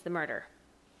 since the murder.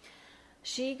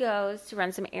 She goes to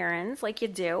run some errands, like you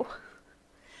do.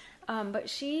 But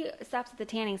she stops at the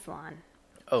tanning salon.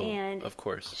 Oh, And of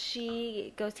course.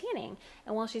 she goes tanning.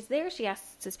 And while she's there, she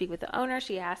asks to speak with the owner.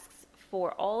 She asks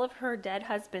for all of her dead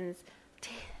husband's,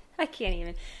 I can't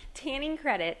even, tanning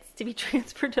credits to be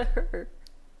transferred to her.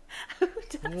 Who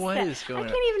does What that? is going I on?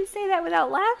 can't even say that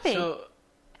without laughing. So,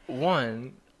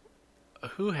 1,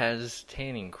 who has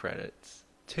tanning credits?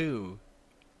 2,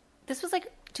 This was like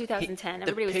 2010. the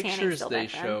Everybody was tanning pictures still they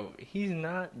back then. show, he's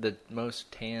not the most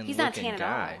tan He's not looking tan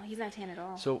guy. at all. He's not tan at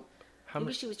all. So, how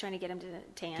Maybe much she was trying to get him to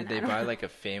tan. did I they don't buy know. like a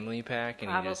family pack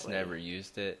and he just Probably. never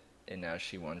used it and now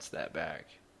she wants that back?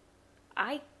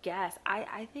 I guess.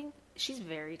 I think she's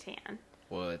very tan.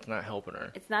 Well, it's not helping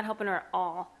her. It's not helping her at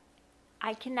all.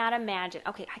 I cannot imagine.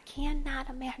 Okay, I cannot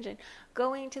imagine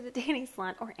going to the tanning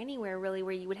salon or anywhere really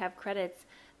where you would have credits,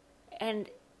 and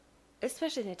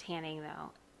especially the tanning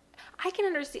though. I can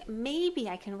understand. Maybe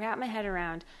I can wrap my head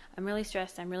around. I'm really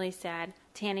stressed. I'm really sad.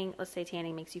 Tanning. Let's say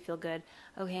tanning makes you feel good.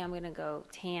 Okay, I'm gonna go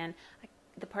tan.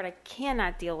 The part I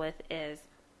cannot deal with is,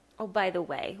 oh, by the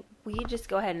way, will you just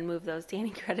go ahead and move those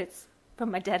tanning credits from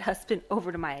my dead husband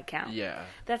over to my account? Yeah.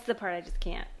 That's the part I just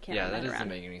can't Yeah, wrap my that head doesn't around.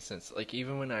 make any sense. Like,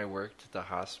 even when I worked at the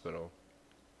hospital,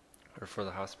 or for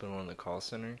the hospital in the call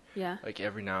center, Yeah. like,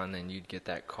 every now and then you'd get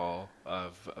that call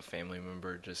of a family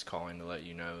member just calling to let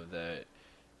you know that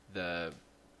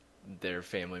their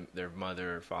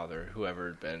mother or father, whoever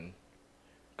had been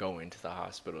going to the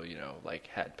hospital, like,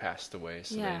 had passed away,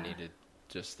 so Yeah. they needed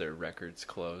just their records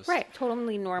closed. Right,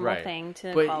 totally normal Right. thing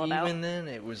to But call about. even then,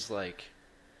 it was like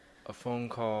a phone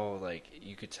call, like,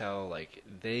 you could tell, like,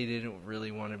 they didn't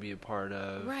really want to be a part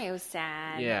of. Right, it was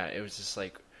sad. Yeah, it was just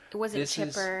like, It wasn't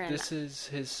chipper. this is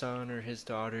his son or his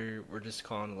daughter. We're just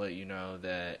calling to let you know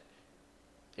that.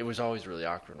 It was always really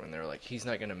awkward when they were like, he's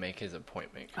not going to make his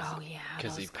appointment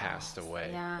because he those passed calls. away.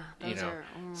 Yeah, you those know. are,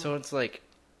 So it's like,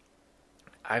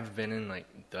 I've been in like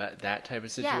that type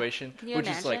of situation, Can you which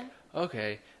is like, imagine?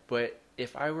 okay, but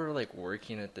if I were like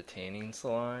working at the tanning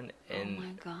salon Oh and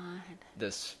my god.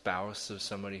 the spouse of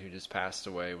somebody who just passed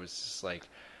away was just like,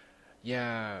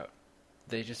 yeah,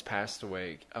 they just passed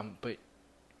away, but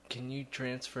can you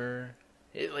transfer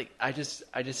it? Like, I just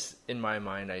in my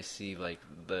mind I see like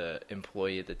the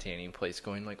employee at the tanning place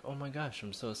going like, oh my gosh,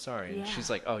 I'm so sorry, and Yeah. she's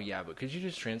like, oh yeah, but could you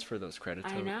just transfer those credits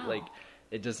I over? know. Like,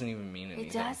 it doesn't even mean anything.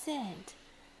 It doesn't.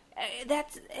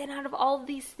 And out of all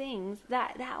these things,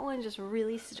 that one just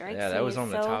really strikes me. Yeah, that was on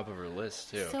the so- top of her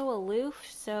list too. So aloof,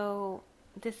 so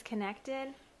disconnected.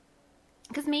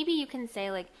 Because maybe you can say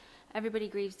like everybody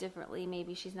grieves differently.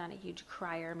 Maybe she's not a huge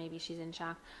crier. Maybe she's in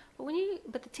shock.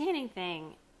 But the tanning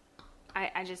thing,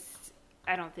 I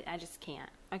just can't.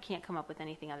 I can't come up with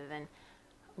anything other than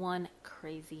one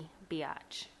crazy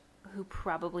biatch who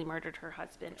probably murdered her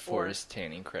husband For his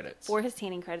tanning credits. for his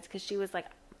tanning credits because she was like,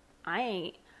 I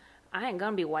ain't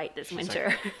gonna be white this She's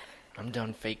winter. like, I'm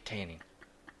done fake tanning.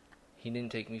 He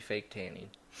didn't take me fake tanning.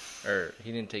 Or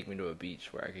he didn't take me to a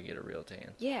beach where I could get a real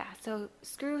tan. Yeah, so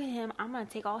screw him. I'm gonna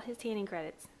take all his tanning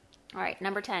credits. All right,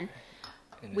 number 10. And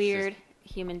it's Weird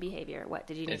human behavior. What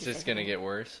did you need It's to just say? gonna get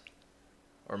worse.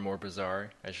 Or more bizarre.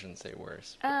 I shouldn't say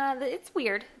worse. It's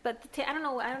weird, but I don't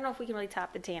know. I don't know if we can really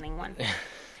top the tanning one.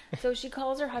 So she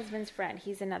calls her husband's friend.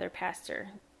 He's another pastor.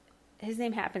 His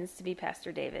name happens to be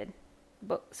Pastor David.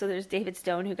 So there's David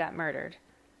Stone who got murdered.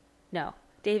 No,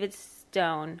 David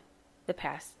Stone,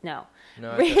 No,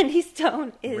 No, I Randy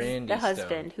Stone is Randy the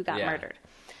husband Stone. who got Yeah. murdered.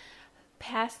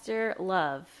 Pastor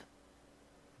Love.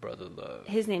 Brother Love.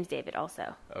 His name's David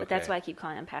also, but that's Okay. why I keep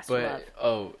calling him Pastor Love.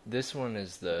 But, this one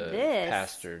is the This-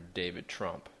 Pastor David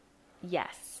Trump.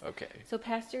 Yes. Okay. So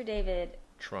Pastor David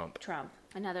Trump. Trump,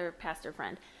 another pastor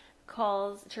friend,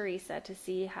 calls Teresa to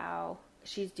see how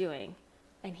she's doing.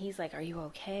 And he's like, are you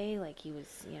okay? Like, he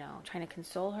was, trying to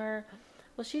console her.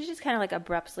 Well, she just kind of like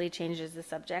abruptly changes the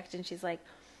subject and she's like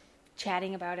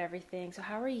chatting about everything. So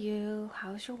how are you?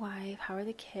 How's your wife? How are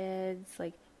the kids?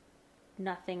 Like,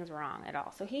 nothing's wrong at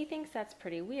all. So he thinks that's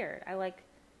pretty weird. I like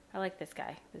this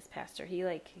guy, this pastor.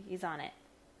 He's on it.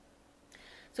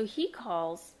 So he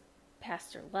calls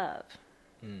Pastor Love.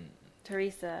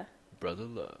 Teresa, Brother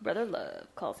Love. Brother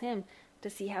Love, calls him to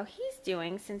see how he's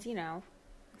doing since,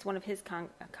 it's one of his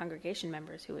congregation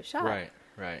members who was shot.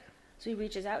 Right. So he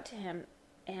reaches out to him,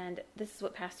 and this is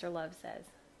what Pastor Love says.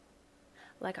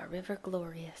 like a river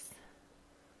glorious,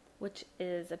 which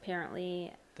is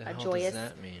apparently The a hell joyous. does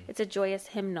that mean? It's a joyous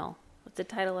hymnal. It's the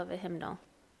title of a hymnal.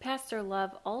 Pastor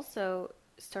Love also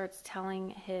starts telling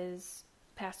his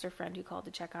pastor friend who called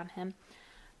to check on him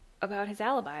about his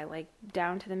alibi, like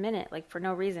down to the minute, like for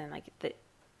no reason, like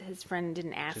his friend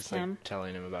didn't ask Just him. like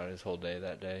telling him about his whole day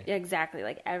that day. Yeah, exactly,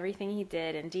 like everything he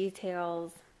did in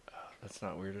details. That's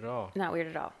not weird at all. Not weird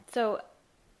at all. So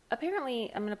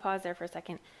apparently, I'm going to pause there for a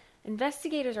second.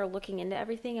 Investigators are looking into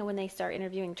everything, and when they start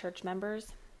interviewing church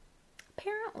members,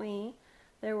 apparently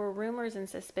there were rumors and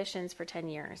suspicions for 10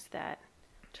 years that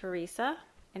Teresa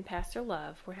and Pastor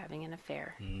Love were having an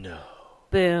affair. No.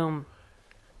 Boom.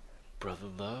 Brother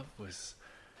Love was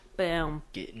Boom.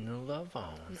 getting the love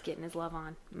on. He was getting his love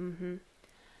on. Mm-hmm.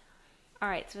 All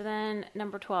right, so then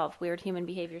number 12, weird human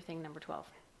behavior thing number 12.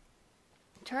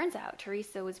 Turns out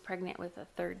Teresa was pregnant with a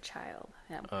third child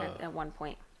at one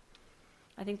point.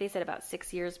 I think they said about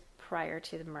 6 years prior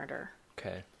to the murder.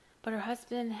 Okay. But her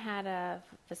husband had a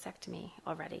vasectomy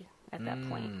already at that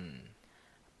point.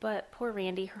 But poor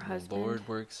Randy, her husband... The Lord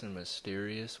works in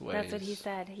mysterious ways. That's what he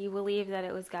said. He believed that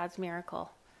it was God's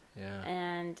miracle. Yeah.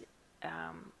 And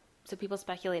so people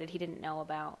speculated he didn't know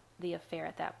about the affair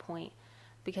at that point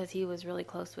because he was really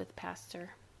close with Pastor.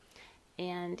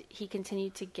 And he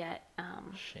continued to get...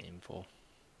 Shameful.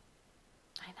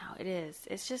 I know, it is.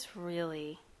 It's just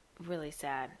really, really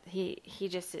sad. He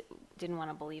just didn't want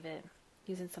to believe it.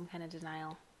 He was in some kind of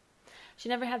denial. She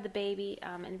never had the baby.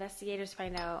 Investigators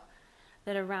find out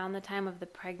that around the time of the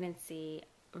pregnancy,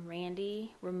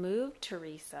 Randy removed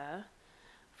Teresa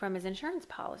from his insurance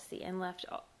policy and left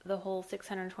the whole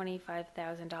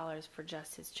 $625,000 for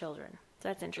just his children. So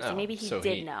that's interesting. Maybe he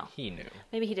did know. He knew.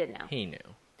 Maybe he did know. He knew.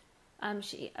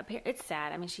 It's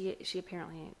sad. I mean, she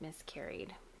apparently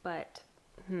miscarried, but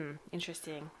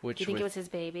interesting. Which Do you think it was his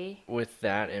baby? With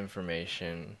that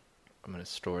information, I'm going to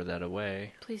store that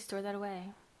away Please store that away.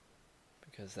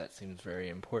 because that seems very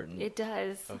important. It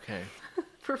does. Okay.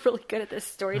 We're really good at this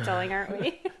storytelling, aren't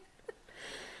we?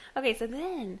 Okay, so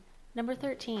then, number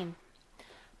 13.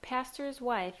 Pastor's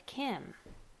wife, Kim,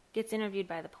 gets interviewed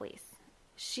by the police.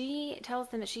 She tells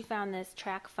them that she found this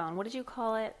track phone. What did you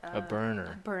call it? A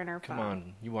burner. A burner phone. Come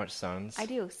on. You watch Sons? I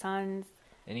do. Sons.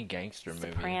 Any gangster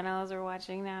movie. Sopranos are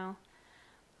watching now.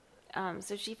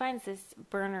 So she finds this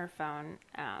burner phone,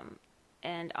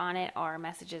 and on it are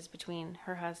messages between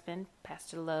her husband,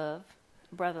 Pastor Love,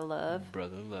 Brother Love,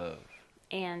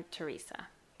 and Teresa.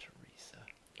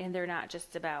 And they're not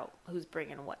just about who's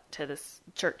bringing what to this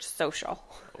church social.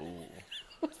 Oh.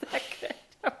 Was that good?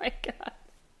 Oh my God.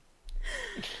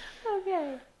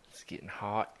 Okay. It's getting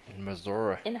hot in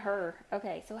Missouri. In her.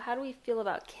 Okay, so how do we feel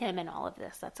about Kim and all of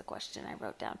this? That's a question I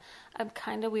wrote down. I'm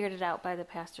kind of weirded out by the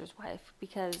pastor's wife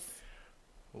because...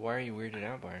 Why are you weirded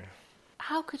out by her?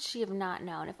 How could she have not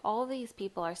known if all these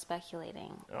people are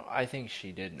speculating? Oh, I think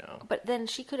she did know. But then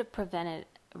she could have prevented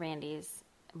Randy's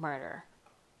murder.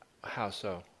 How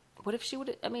so? What if she would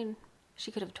have... I mean,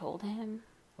 she could have told him.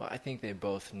 Well, I think they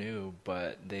both knew,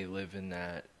 but they live in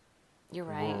that You're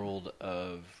right. world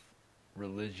of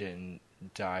religion,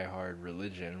 die-hard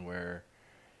religion, where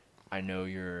I know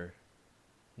you're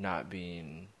not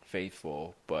being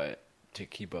faithful, but to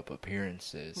keep up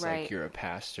appearances, Right. like you're a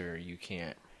pastor, you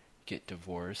can't get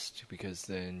divorced because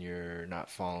then you're not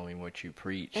following what you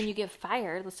preach. And you get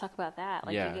fired. Let's talk about that.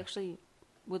 Like, Yeah. you actually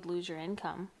would lose your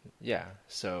income. Yeah,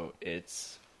 so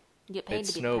it's... You get paid It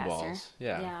to be snowballs, the pastor.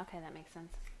 yeah. Yeah, okay, that makes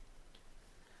sense.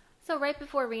 So right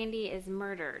before Randy is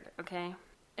murdered, okay,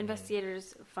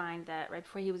 investigators find that right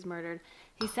before he was murdered,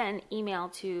 he sent an email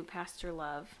to Pastor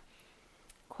Love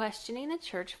questioning the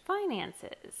church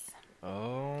finances.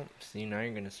 Oh, see, now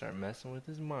you're going to start messing with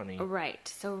his money. Right.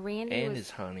 So Randy And was...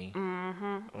 his honey.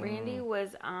 Mm-hmm. Randy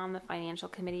was on the financial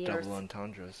committee. Double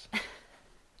entendres.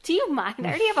 Do you mind? I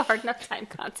already have a hard enough time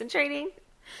concentrating.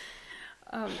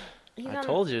 I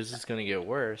told you this is going to get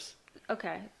worse.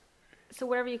 Okay. So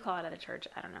whatever you call it at a church,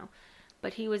 I don't know.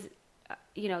 But he was,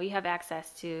 you know, you have access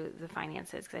to the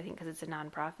finances because it's a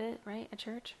nonprofit, right? A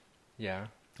church. Yeah,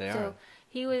 they are. So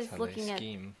he was That's how they looking at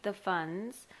scheme. the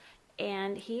funds,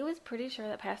 and he was pretty sure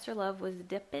that Pastor Love was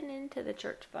dipping into the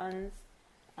church funds.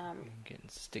 Getting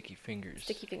sticky fingers.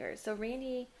 Sticky fingers. So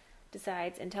Randy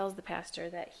decides and tells the pastor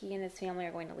that he and his family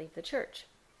are going to leave the church.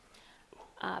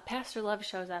 Pastor Love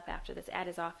shows up after this at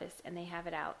his office, and they have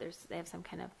it out. They have some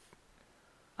kind of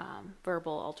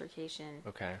verbal altercation.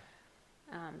 Okay.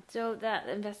 So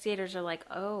the investigators are like,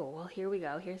 oh, well, here we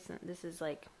go. This is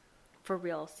like for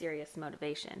real serious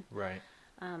motivation. Right.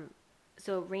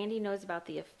 So Randy knows about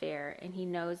the affair, and he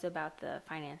knows about the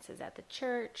finances at the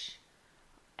church.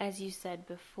 As you said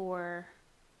before,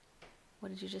 what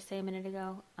did you just say a minute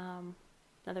ago?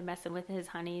 They're messing with his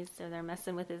honeys, or they're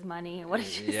messing with his money. What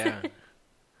did you Yeah. say?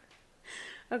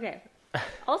 Okay.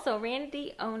 Also,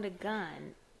 Randy owned a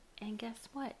gun. And guess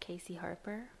what, Casey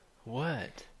Harper?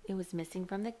 What? It was missing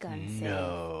from the gun safe.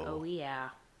 No. Oh, yeah.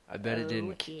 I bet it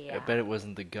didn't. Yeah. I bet it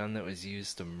wasn't the gun that was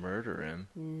used to murder him.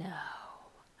 No.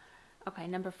 Okay,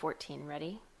 number 14.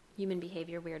 Ready? Human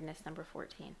behavior weirdness, number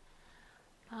 14.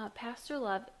 Pastor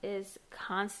Love is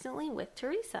constantly with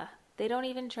Teresa. They don't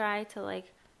even try to,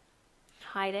 like,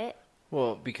 hide it.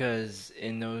 Well, because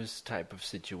in those type of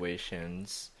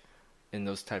situations, in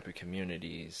those type of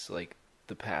communities, like,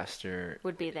 the pastor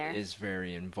Would be there. is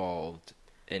very involved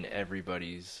in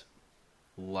everybody's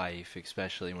life,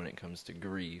 especially when it comes to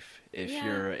grief. If Yeah.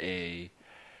 you're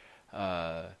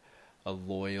a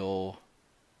loyal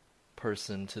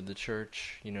person to the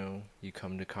church, you know, you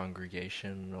come to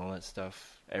congregation and all that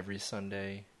stuff every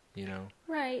Sunday, you know.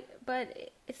 Right,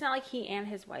 but it's not like he and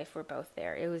his wife were both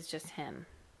there. It was just him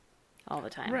all the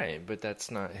time. Right, but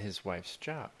that's not his wife's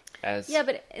job. As Yeah,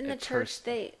 but in a the church,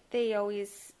 person. they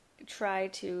always try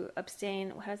to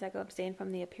abstain. How does that go? Abstain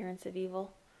from the appearance of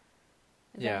evil?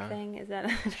 Is that Yeah. a thing? Is that...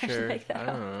 I should Sure, make that I up.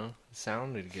 don't know. It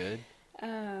sounded good.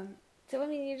 So, I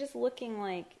mean, you're just looking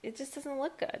like... It just doesn't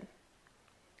look good.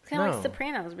 It's kind of No. like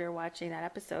Sopranos. We were watching that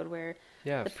episode where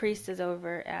Yeah, the priest is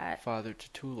over at... Father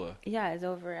Tatula, Yeah, is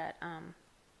over at...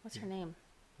 What's her name?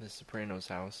 the Sopranos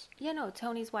house. Yeah, no,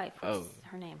 Tony's wife. What's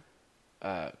her name?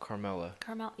 Carmela.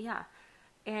 Carmel, yeah.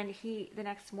 And the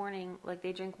next morning, like,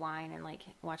 they drink wine and, like,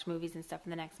 watch movies and stuff.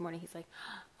 And the next morning, he's like,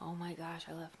 oh my gosh,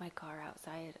 I left my car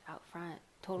outside, out front.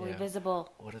 Totally Yeah.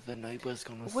 visible. What are the neighbors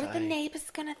gonna say? What are the neighbors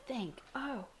gonna think?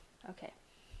 Oh, okay.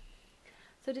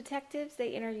 So detectives, they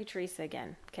interview Teresa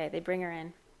again. Okay, they bring her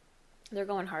in. They're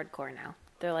going hardcore now.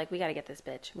 They're like, we gotta get this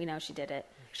bitch. We know she did it.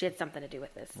 She had something to do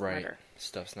with this Right. murder.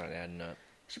 Stuff's not adding up.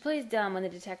 She plays dumb when the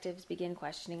detectives begin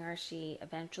questioning her. She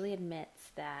eventually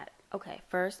admits that, okay,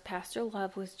 first, Pastor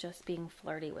Love was just being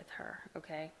flirty with her,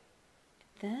 okay?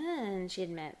 Then she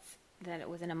admits that it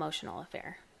was an emotional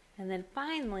affair. And then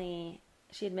finally,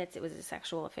 she admits it was a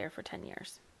sexual affair for 10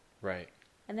 years. Right.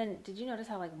 And then, did you notice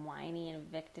how, like, whiny and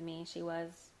victim-y she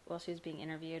was while she was being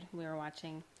interviewed? We were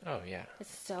watching. Oh yeah.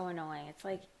 It's so annoying. It's,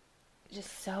 like,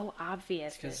 just so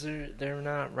obvious. Because they're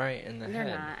not right in the They're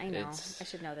head. not, I know. It's, I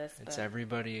should know this, It's but...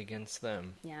 everybody against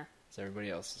them. Yeah. It's everybody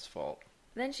else's fault.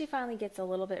 Then she finally gets a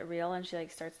little bit real and she,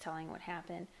 like, starts telling what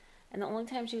happened. And the only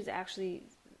time she was actually,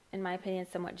 in my opinion,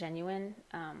 somewhat genuine,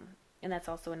 and that's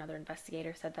also another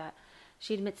investigator said that,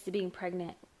 she admits to being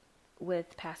pregnant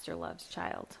with Pastor Love's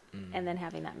child and then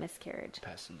having that miscarriage.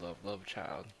 Pastor Love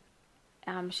child.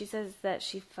 She says that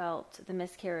she felt the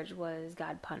miscarriage was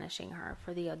God punishing her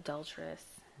for the adulterous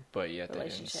But yet they didn't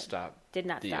relationship. stop Did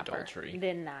not the stop adultery her.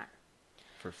 Did not.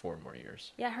 for 4 more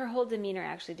years. Yeah, her whole demeanor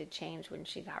actually did change when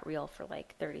she got real for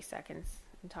like 30 seconds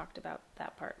and talked about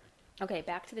that part. Okay,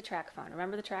 back to the track phone.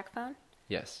 Remember the track phone?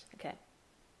 Yes. Okay.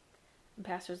 And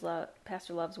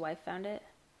Pastor Love's wife found it.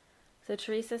 So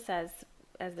Teresa says,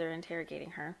 as they're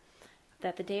interrogating her,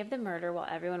 that the day of the murder, while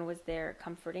everyone was there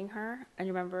comforting her, and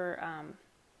you remember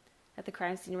at the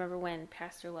crime scene, you remember when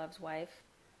Pastor Love's wife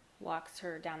walks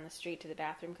her down the street to the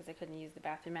bathroom because they couldn't use the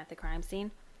bathroom at the crime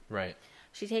scene? Right.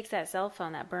 She takes that cell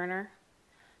phone, that burner,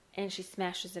 and she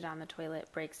smashes it on the toilet,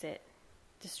 breaks it,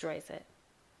 destroys it.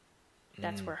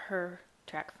 That's where her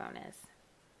track phone is.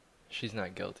 She's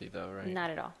not guilty though, right? Not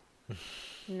at all.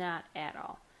 Not at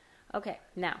all. Okay,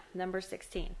 now, number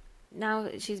 16. Now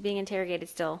she's being interrogated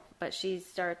still, but she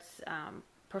starts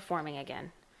performing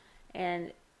again.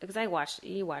 And because we watched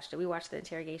the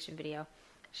interrogation video.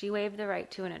 She waived the right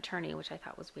to an attorney, which I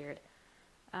thought was weird.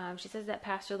 She says that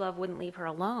Pastor Love wouldn't leave her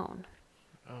alone.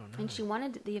 Oh no. And she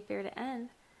wanted the affair to end.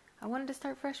 I wanted to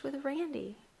start fresh with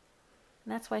Randy.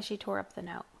 And that's why she tore up the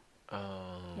note.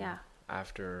 Oh. Yeah.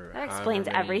 After That however explains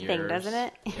many everything, years, doesn't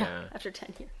it? Yeah. After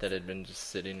 10 years. That had been just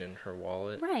sitting in her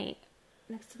wallet. Right.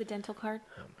 Next to the dental card.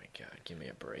 Oh my god, give me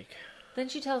a break. Then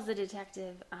she tells the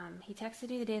detective, he texted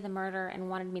me the day of the murder and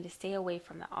wanted me to stay away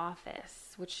from the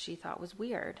office, which she thought was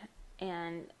weird.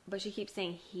 But she keeps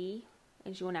saying he,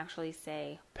 and she won't actually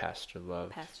say Pastor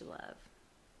Love. Pastor Love.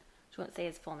 She won't say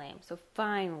his full name. So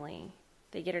finally,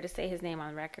 they get her to say his name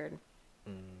on record.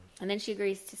 And then she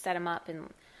agrees to set him up and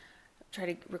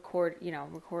try to record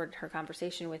her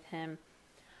conversation with him.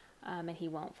 And he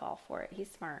won't fall for it.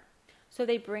 He's smart. So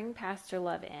they bring Pastor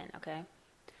Love in, okay?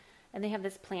 And they have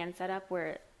this plan set up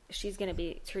where Teresa's going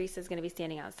to be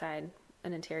standing outside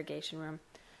an interrogation room,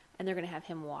 and they're going to have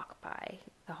him walk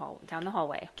down the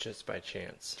hallway. Just by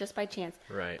chance. Just by chance.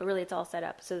 Right. But really it's all set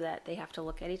up so that they have to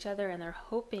look at each other, and they're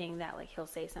hoping that, like, he'll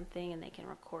say something and they can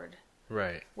record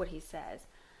Right. what he says.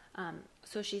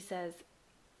 So she says,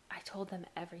 I told them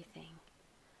everything,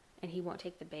 and he won't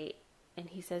take the bait. And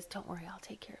he says, don't worry, I'll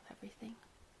take care of everything.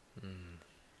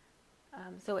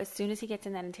 So as soon as he gets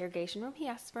in that interrogation room, he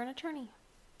asks for an attorney.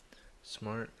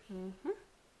 Smart. So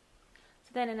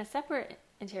then in a separate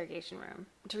interrogation room,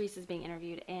 Teresa's being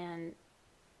interviewed, and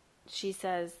she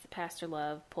says Pastor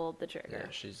Love pulled the trigger.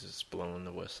 Yeah, she's just blowing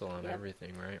the whistle on Yep.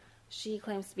 everything, right? She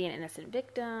claims to be an innocent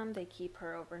victim. They keep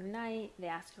her overnight. They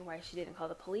ask her why she didn't call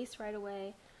the police right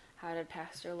away. How did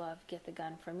Pastor Love get the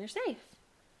gun from your safe?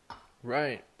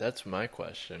 Right. That's my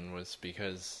question, was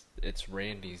because it's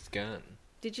Randy's gun.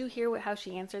 Did you hear how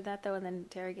she answered that, though, in the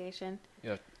interrogation?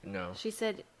 Yeah. No. She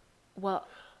said, well,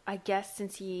 I guess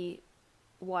since he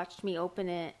watched me open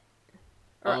it,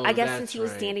 or Oh, I guess that's since he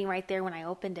was right. standing right there when I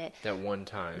opened it, That one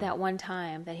time.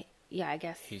 I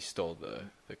guess. He stole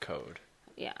the code.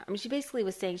 Yeah, I mean, she basically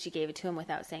was saying she gave it to him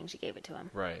without saying she gave it to him.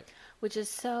 Right. Which is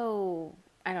so,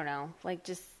 I don't know, like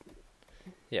just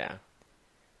Yeah.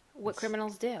 what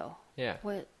criminals do. Yeah.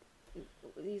 What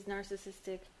these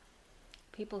narcissistic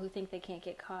people who think they can't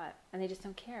get caught and they just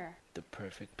don't care. The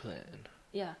perfect plan.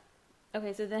 Yeah.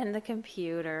 Okay, so then the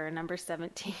computer, number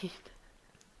 17.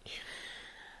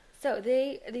 So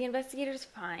the investigators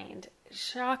find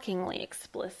shockingly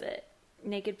explicit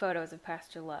naked photos of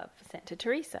Pastor Love sent to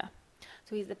Teresa.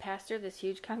 So he's the pastor of this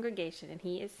huge congregation, and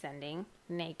he is sending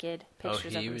naked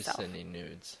pictures of he was himself. sending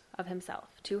nudes. Of himself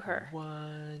to her.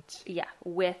 What? Yeah,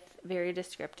 with very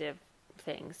descriptive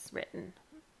things written.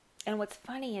 And what's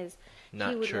funny is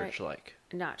Not he would church-like.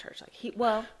 not church-like.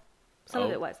 Some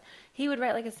of it was. He would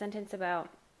write like a sentence about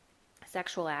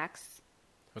sexual acts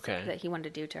Okay. that he wanted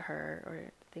to do to her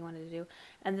or they wanted to do,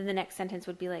 and then the next sentence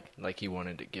would be like, Like he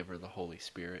wanted to give her the Holy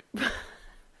Spirit.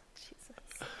 Jesus.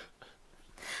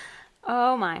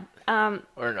 Oh my.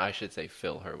 Or I should say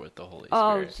fill her with the Holy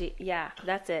Oh, Spirit. yeah,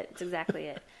 that's it. It's exactly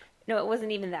it. No, it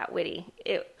wasn't even that witty.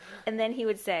 And then he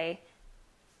would say,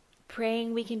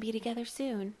 praying we can be together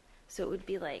soon. So it would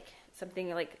be like something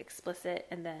like explicit,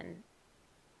 and then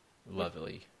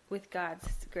Lovely. with God's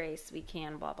grace we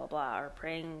can blah, blah, blah, or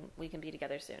praying we can be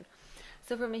together soon.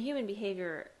 So from a human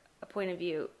behavior point of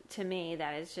view, to me,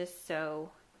 that is just so,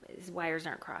 his wires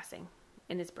aren't crossing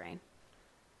in his brain.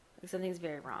 Like something's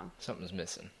very wrong. Something's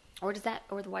missing. Or the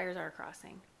wires are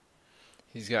crossing.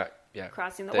 He's got, yeah.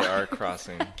 Crossing the They wires. are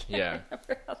crossing, yeah. I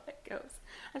remember how that goes.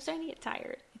 I'm starting to get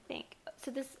tired, I think. So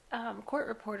this court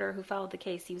reporter who followed the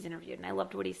case, he was interviewed, and I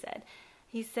loved what he said.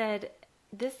 He said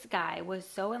this guy was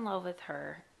so in love with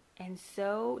her and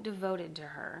so devoted to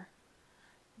her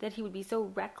that he would be so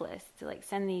reckless to like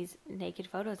send these naked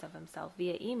photos of himself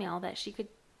via email that she could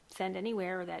send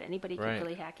anywhere or that anybody could Right.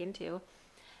 really hack into,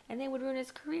 and they would ruin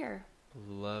his career.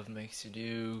 Love makes you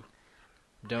do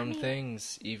dumb mean-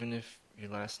 things, even if your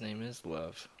last name is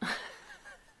Love.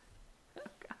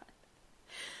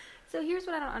 So here's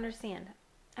what I don't understand.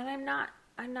 And I'm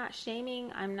not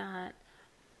shaming. I'm not,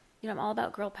 I'm all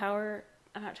about girl power.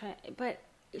 I'm not trying, but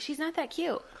she's not that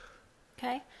cute.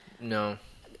 Okay? No.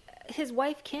 His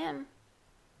wife, Kim,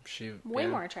 She way yeah.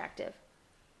 more attractive.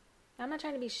 I'm not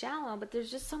trying to be shallow, but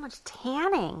there's just so much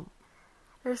tanning.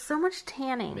 There's so much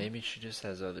tanning. Maybe she just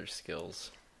has other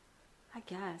skills, I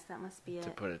guess that must be to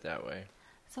it. put it that way.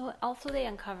 So also they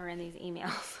uncover in these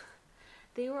emails,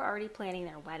 they were already planning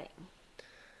their wedding.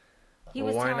 Well,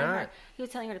 why telling her, not? he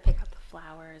was telling her to pick up the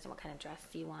flowers and what kind of dress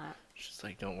do you want. She's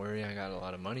like, don't worry, I got a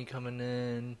lot of money coming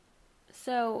in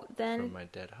So then from my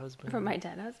dead husband. from my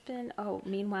dead husband. Oh,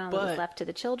 meanwhile, it was But- left to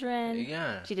the children.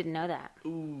 Yeah. She didn't know that.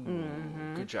 Ooh,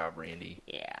 good job, Randy.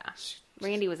 Yeah.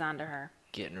 Randy was onto her.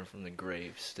 Getting her from the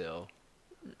grave still.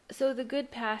 So the good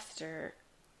pastor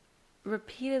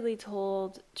repeatedly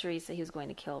told Teresa he was going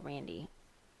to kill Randy.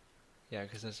 Yeah,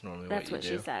 because that's normally That's what what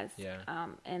you do. she says. Yeah.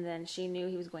 And then she knew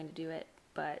he was going to do it,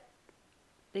 but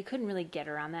they couldn't really get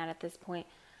around that at this point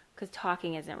because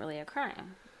talking isn't really a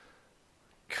crime.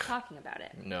 Talking about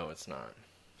it. No, it's not.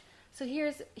 So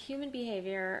here's human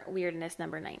behavior weirdness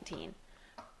number 19.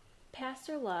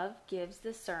 Pastor Love gives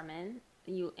the sermon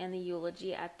and the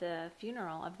eulogy at the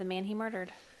funeral of the man he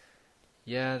murdered.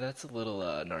 Yeah, that's a little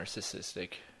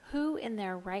narcissistic. Who in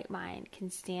their right mind can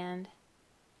stand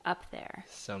up there?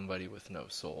 Somebody with no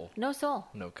soul, No soul.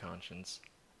 no conscience.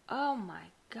 Oh my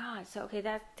God. So, okay,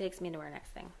 that takes me into our next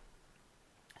thing.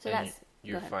 So And that's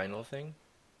your go ahead. final thing?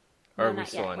 No, Or are we not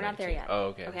still yet. on We're not there 19? yet. Oh,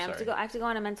 okay. Okay, I'm I sorry. have to go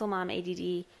on a mental mom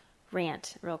ADD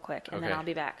rant real quick, and then Okay. I'll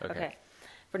be back. Okay. Okay.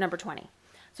 For number 20.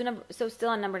 So still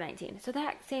on number 19. So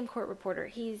that same court reporter,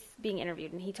 he's being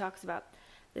interviewed, and he talks about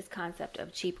this concept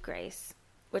of cheap grace,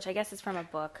 which I guess is from a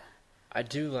book. I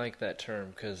do like that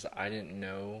term because I didn't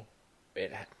know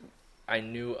it. I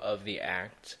knew of the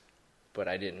act, but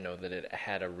I didn't know that it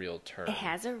had a real term. It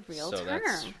has a real so term.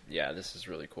 This is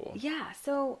really cool. Yeah,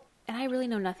 so, and I really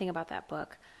know nothing about that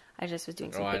book. I just was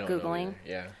doing some quick I don't Googling. know either.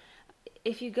 Yeah.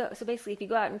 If you go, so basically, if you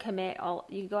go out and commit all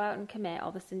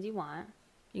the sins you want,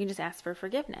 you can just ask for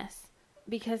forgiveness,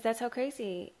 because that's how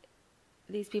crazy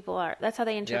these people are. That's how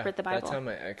they interpret the Bible. That's how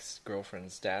my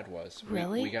ex-girlfriend's dad was.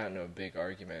 Really? We got into a big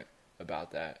argument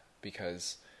about that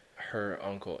because her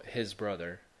uncle, his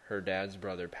brother, her dad's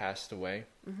brother, passed away,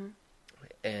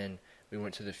 and we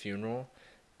went to the funeral,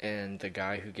 and the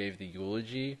guy who gave the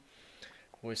eulogy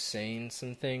was saying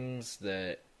some things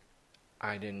that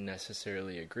I didn't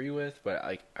necessarily agree with, but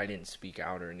I didn't speak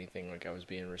out or anything. Like, I was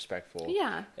being respectful.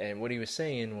 Yeah. And what he was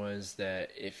saying was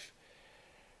that if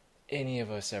any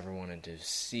of us ever wanted to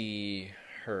see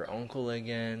her uncle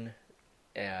again,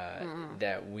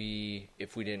 that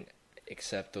if we didn't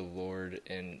accept the Lord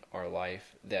in our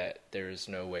life, that there is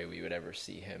no way we would ever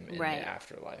see him in the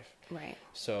afterlife. Right.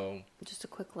 So just a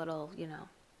quick little,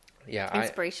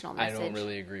 inspirational I message. don't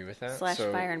really agree with that. /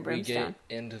 so fire and brimstone. we get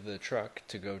into the truck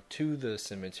to go to the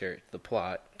cemetery, the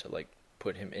plot, to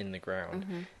put him in the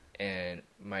ground. And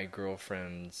my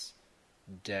girlfriend's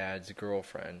dad's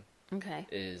girlfriend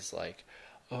is like,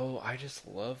 oh, I just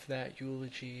love that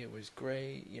eulogy. It was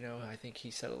great. I think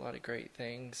he said a lot of great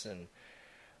things. And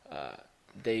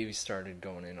they started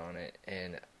going in on it.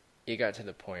 And it got to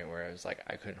the point where I was like,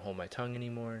 I couldn't hold my tongue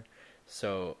anymore.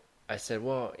 So I said,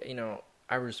 well,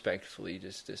 I respectfully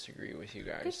just disagree with you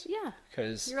guys. Yeah.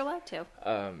 Because you're allowed to.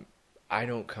 I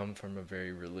don't come from a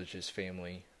very religious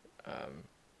family.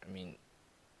 I mean,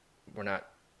 we're not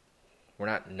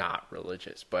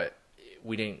religious, but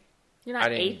we didn't. You're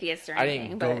not atheist or anything. I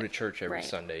didn't go to church every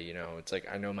Sunday. It's like,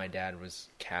 I know my dad was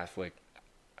Catholic.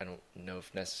 I don't know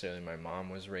if necessarily my mom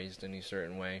was raised any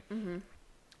certain way.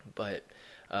 But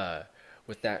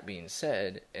with that being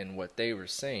said, and what they were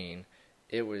saying,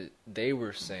 they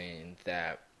were saying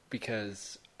that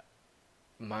because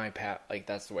my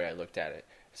that's the way I looked at it.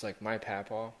 It's like, my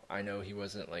papa, I know he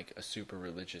wasn't a super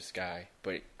religious guy,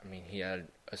 but I mean, he had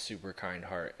a super kind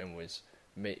heart and was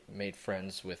made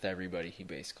friends with everybody he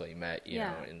basically met, you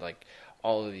know, and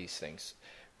all of these things.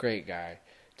 Great guy,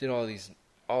 did all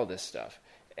this stuff,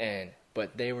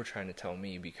 but they were trying to tell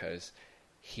me, because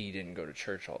he didn't go to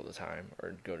church all the time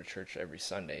or go to church every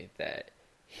Sunday, that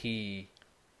he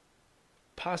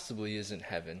possibly is in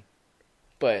heaven,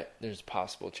 but there's a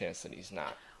possible chance that he's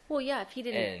not. Well, yeah, if he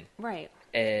didn't, right.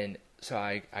 And so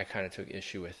I kind of took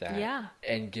issue with that. Yeah.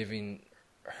 And giving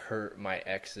my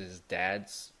ex's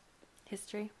dad's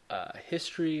history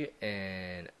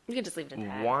and you can just leave it at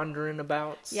that. Wandering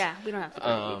about. Yeah, we don't have to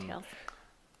go into details.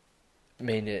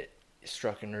 Made it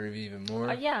struck a nerve even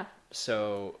more. Yeah.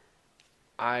 So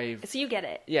you get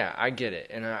it. Yeah, I get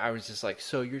it. And I was just like,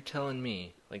 so you're telling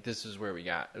me, this is where we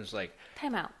got. It was like...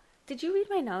 Time out. Did you read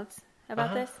my notes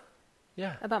about this?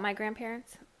 Yeah. About my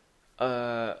grandparents?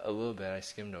 A little bit. I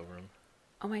skimmed over them.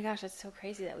 Oh my gosh, that's so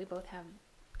crazy that we both have...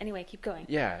 Anyway, keep going.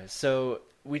 Yeah, so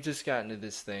we just got into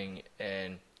this thing,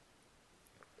 and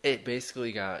it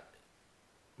basically got...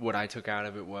 What I took out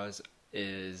of it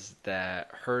is that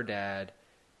her dad,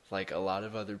 like a lot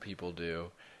of other people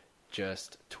do,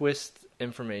 just twist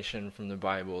information from the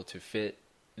Bible to fit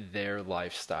their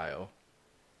lifestyle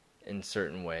in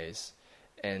certain ways,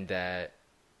 and that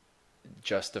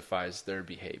justifies their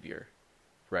behavior,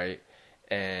 right?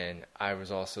 And I was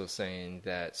also saying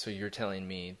that, so you're telling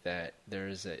me that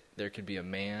there could be a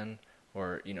man,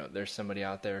 or there's somebody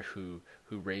out there who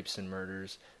rapes and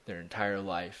murders their entire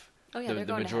life. Oh yeah,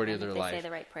 the majority of their life. Say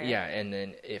the right prayer. Yeah, and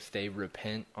then if they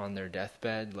repent on their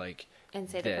deathbed, and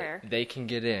say the prayer, they can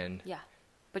get in. Yeah,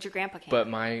 but your grandpa can't. But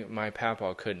my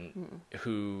papa couldn't,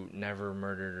 who never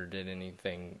murdered or did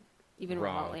anything even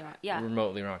wrong, remotely wrong. Yeah,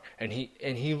 remotely wrong. And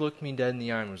he looked me dead in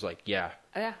the eye and was like, "Yeah,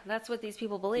 yeah, that's what these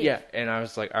people believe." Yeah, and I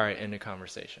was like, "All right, end of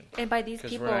conversation." And by these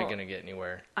people, because we're not going to get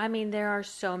anywhere. I mean, there are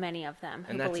so many of them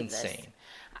who believe this. And that's insane.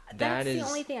 That's the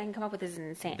only thing I can come up with is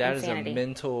insanity. That is a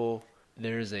mental.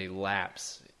 There's a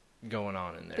lapse going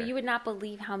on in there. But you would not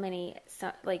believe how many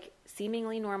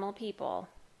seemingly normal people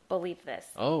believe this.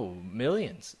 Oh,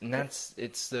 millions. And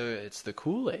it's the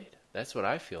Kool-Aid. That's what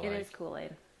I feel like. It is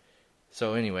Kool-Aid.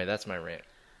 So anyway, that's my rant.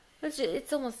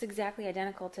 It's almost exactly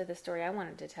identical to the story I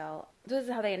wanted to tell. This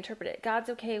is how they interpret it. God's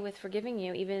okay with forgiving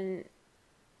you even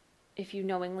if you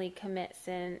knowingly commit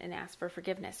sin and ask for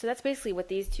forgiveness. So that's basically what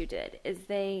these two did, is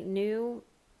they knew...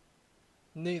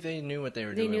 They knew what they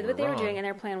were doing. They knew what they were doing, and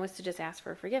their plan was to just ask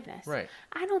for forgiveness. Right.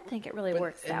 I don't think it really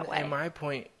works that way. And my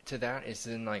point to that is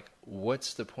then,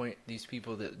 what's the point? These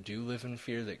people that do live in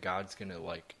fear that God's going to,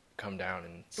 come down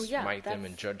and Well, yeah, smite them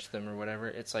and judge them or whatever.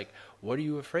 It's like, what are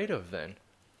you afraid of then?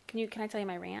 Can I tell you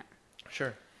my rant?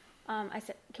 Sure. I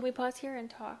said, can we pause here and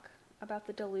talk about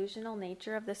the delusional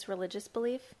nature of this religious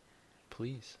belief?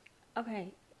 Please. Okay,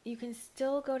 you can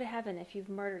still go to heaven if you've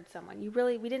murdered someone.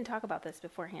 We didn't talk about this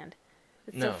beforehand.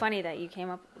 It's so No. funny that we came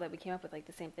up with like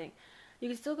the same thing. You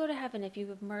can still go to heaven if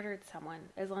you've murdered someone,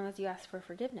 as long as you ask for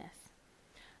forgiveness.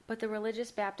 But the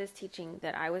religious Baptist teaching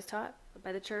that I was taught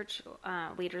by the church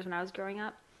leaders when I was growing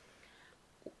up,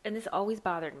 and this always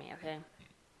bothered me, okay,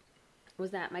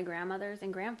 was that my grandmothers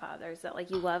and grandfathers, that like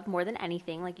you love more than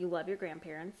anything, like you love your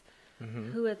grandparents,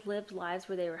 who had lived lives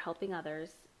where they were helping others,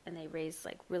 and they raised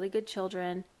like really good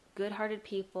children, good-hearted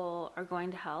people, are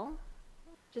going to hell.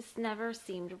 Just never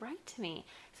seemed right to me.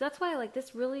 So that's why like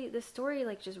this story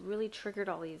like just really triggered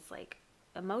all these like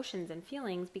emotions and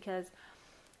feelings, because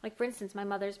like for instance, my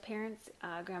mother's parents,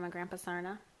 Grandma and Grandpa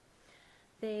Sarna,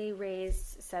 they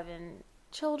raised 7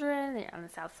 children. They're on the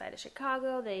south side of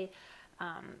Chicago. They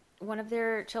one of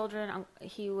their children,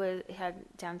 had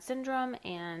Down syndrome,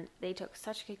 and they took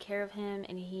such good care of him,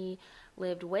 and he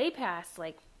lived way past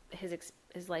like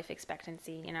his life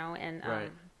expectancy, you know, and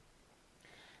Right.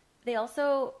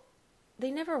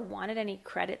 They never wanted any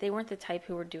credit. They weren't the type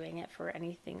who were doing it for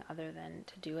anything other than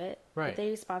to do it. Right. But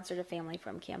they sponsored a family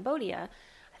from Cambodia.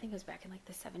 I think it was back in like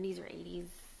the 70s or 80s.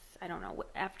 I don't know.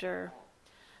 After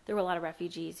there were a lot of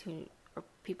refugees or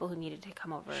people who needed to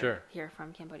come over here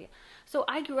from Cambodia. So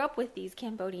I grew up with these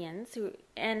Cambodians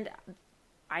and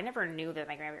I never knew that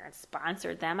my grandparents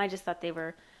sponsored them. I just thought they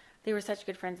were such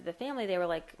good friends of the family. They were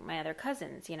like my other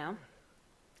cousins, you know.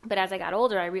 But as I got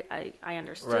older, I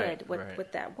understood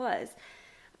what that was.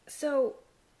 So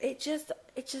it just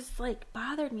like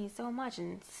bothered me so much,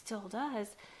 and still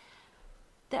does,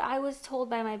 that I was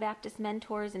told by my Baptist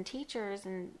mentors and teachers,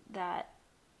 and that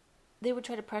they would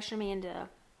try to pressure me into,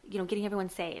 you know, getting everyone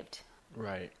saved.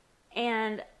 Right.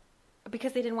 And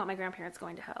because they didn't want my grandparents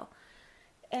going to hell.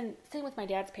 And same with my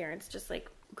dad's parents, just like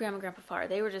Grandma and Grandpa Farr.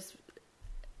 They were just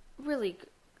really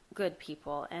good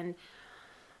people. And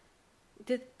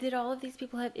did all of these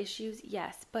people have issues?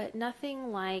 Yes, but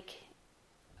nothing like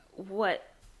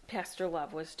what Pastor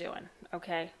Love was doing,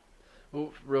 okay?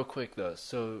 Well, real quick though,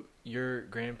 so your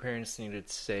grandparents needed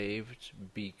saved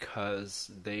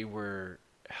because they were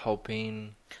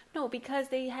helping? No, because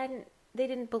they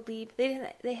didn't believe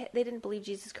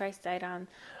Jesus Christ died on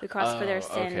the cross for their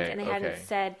sins, okay, and they hadn't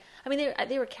said. I mean,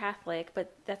 they were Catholic,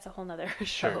 but that's a whole nother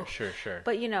show. Sure.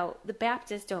 But you know, the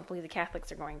Baptists don't believe the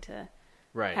Catholics are going to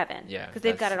heaven, Yeah, because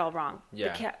they've got it all wrong.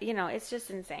 Yeah. You know, it's just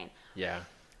insane. Yeah.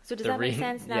 So does that make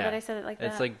sense now that I said it like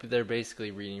that? It's like they're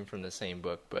basically reading from the same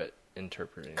book, but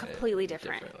interpreting completely it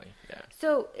different. Differently. Yeah.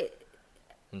 So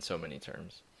in so many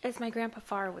terms. As my Grandpa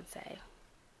Farr would say,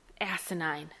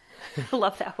 asinine. I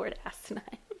love that word,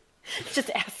 asinine. It's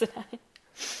just asinine.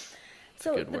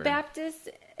 So the word. Baptists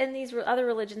and these other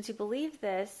religions who believe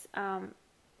this,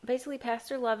 basically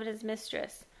Pastor Love and his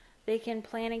mistress, they can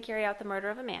plan and carry out the murder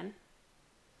of a man,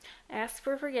 ask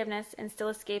for forgiveness, and still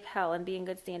escape hell and be in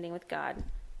good standing with God,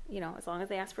 you know, as long as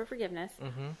they ask for forgiveness.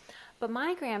 Mm-hmm. But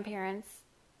my grandparents,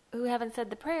 who haven't said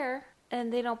the prayer,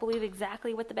 and they don't believe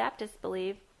exactly what the Baptists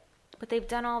believe, but they've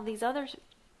done all of these others.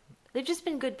 They've just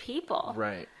been good people.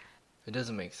 Right. It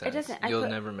doesn't make sense. It doesn't. You'll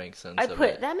never make sense of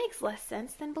it. That makes less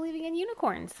sense than believing in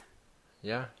unicorns.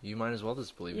 Yeah, you might as well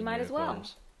just believe in unicorns. You might as well.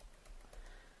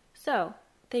 So,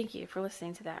 thank you for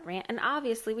listening to that rant. And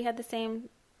obviously, we had the same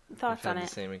thoughts on it. The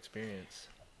same experience.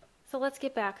 So let's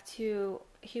get back to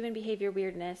human behavior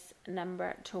weirdness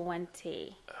number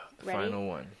 20. The Ready? final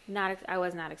one. I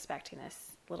was not expecting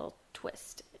this little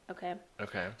twist. Okay.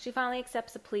 Okay. She finally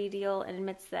accepts a plea deal and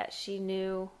admits that she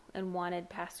knew and wanted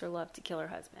Pastor Love to kill her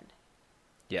husband.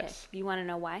 Yes. Okay. You want to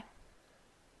know why?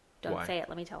 Don't Why? say it.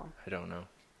 Let me tell him. I don't know.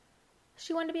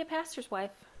 She wanted to be a pastor's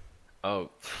wife. Oh,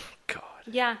 God.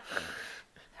 Yeah.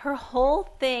 Her whole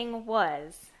thing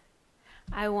was,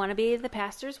 I want to be the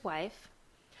pastor's wife.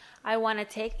 I want to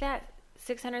take that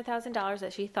 $600,000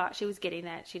 that she thought she was getting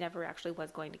that she never actually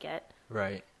was going to get.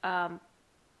 Right. And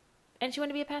she wanted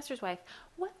to be a pastor's wife.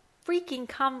 What freaking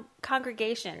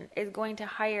congregation is going to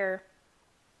hire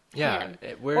him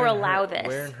or allow this?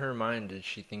 Where in her mind did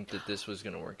she think that this was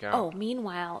going to work out? Oh,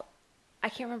 meanwhile, I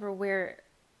can't remember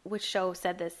which show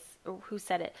said this or who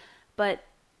said it, but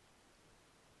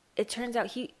it turns out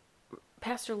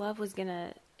Pastor Love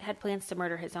had plans to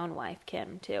murder his own wife,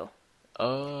 Kim, too.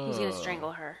 Oh. He was going to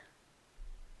strangle her.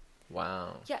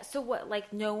 Wow. Yeah, so what,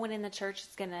 like no one in the church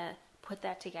is going to put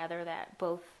that together that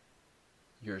both...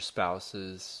 Your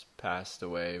spouses passed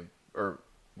away or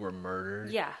were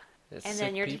murdered? Yeah. It's and sick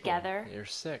then you're people. together. You're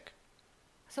sick.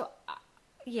 So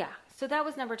Yeah. So that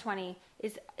was number 20.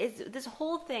 Is this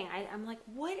whole thing? I'm like,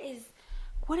 what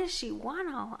does she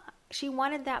want? She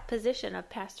wanted that position of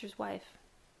pastor's wife.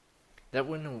 That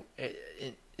wouldn't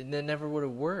that never would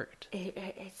have worked.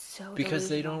 It's so Because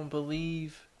they delusional. don't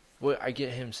believe. Well, I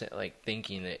get him like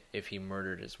thinking that if he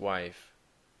murdered his wife,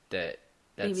 Maybe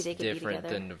that's they could be different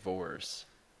together. than divorce.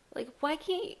 Like, why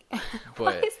can't you? Why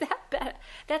But is that better?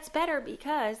 That's better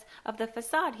because of the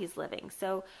facade he's living.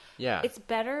 So yeah, it's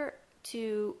better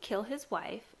to kill his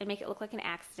wife and make it look like an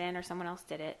accident or someone else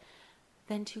did it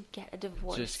than to get a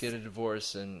divorce. just get a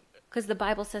divorce and Because the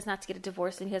Bible says not to get a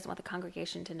divorce and he doesn't want the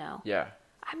congregation to know. yeah.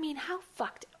 I mean, how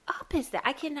fucked up is that?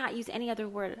 I cannot use any other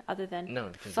word other than No,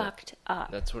 because fucked up.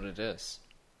 That's what it is.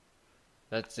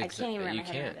 That's I can't even wrap you my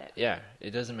head around can't. it. Yeah,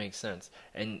 it doesn't make sense.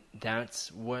 And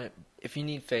that's what if you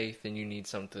need faith and you need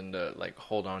something to like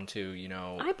hold on to, you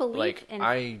know. I believe like in.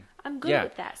 I'm good yeah,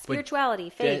 with that. but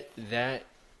Spirituality, faith. that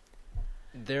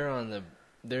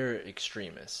they're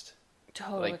extremist.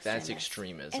 Total Like that's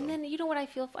extremist. extremism. And then you know what I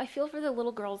feel? I feel for the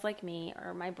little girls like me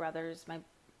or my brothers,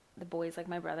 the boys like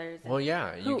my brothers. And Well,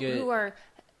 yeah, who are.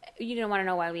 You don't want to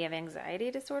know why we have anxiety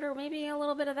disorder? Maybe a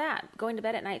little bit of that. Going to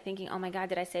bed at night thinking, "Oh my God,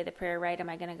 did I say the prayer right? Am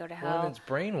I going to go to hell?" Well, it's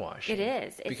brainwashing. It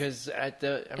is. Because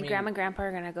Grandma and Grandpa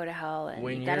are going to go to hell, and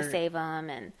you got to save them.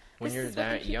 And when this you're is what the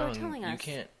that people are young, telling us. you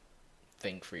can't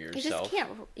think for You yourself.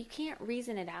 just can't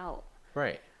reason it out.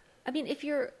 Right. I mean, if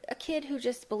you're a kid who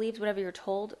just believes whatever you're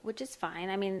told, which is fine.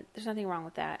 I mean, there's nothing wrong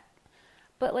with that.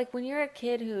 But like when you're a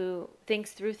kid who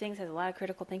thinks through things, has a lot of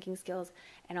critical thinking skills,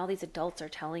 and all these adults are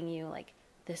telling you like,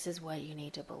 this is what you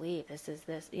need to believe. This is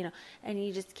this, you know, and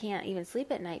you just can't even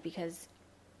sleep at night because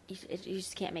you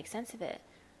just can't make sense of it.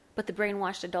 But the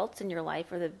brainwashed adults in your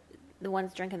life, or the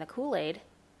ones drinking the Kool-Aid,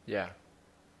 Yeah.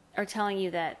 are telling you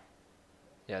that.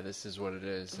 Yeah, this is what it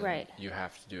is. And Right. You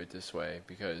have to do it this way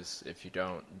because if you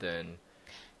don't, then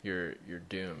you're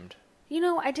doomed. You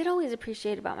know, I did always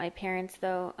appreciate about my parents,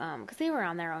 though, because they were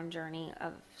on their own journey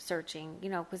of searching, you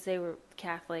know, because they were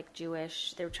Catholic,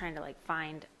 Jewish. They were trying to, like,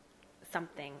 find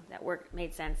something that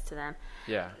made sense to them.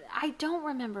 Yeah. I don't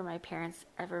remember my parents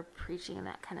ever preaching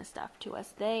that kind of stuff to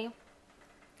us. They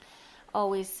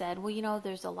always said, well, you know,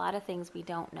 there's a lot of things we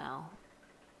don't know.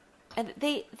 And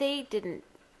they didn't.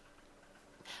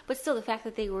 But still, the fact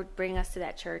that they would bring us to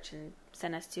that church and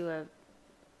send us to a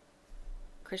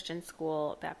Christian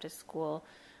school, Baptist school,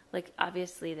 like,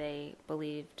 obviously they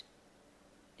believed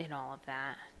in all of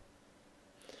that.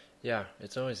 Yeah,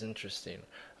 it's always interesting.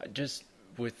 Just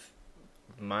with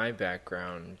my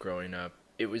background growing up,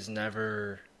 it was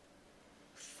never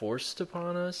forced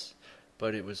upon us,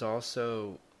 but it was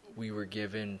also, we were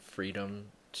given freedom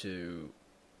to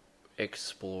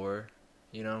explore,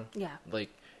 you know? Yeah. Like,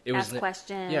 it Ask was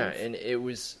questions. Yeah, and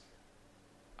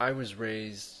I was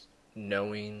raised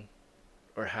knowing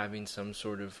or having some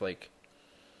sort of like,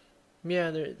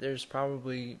 yeah, there's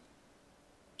probably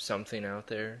something out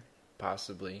there,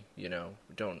 possibly, you know,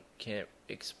 can't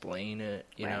explain it,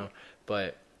 you know,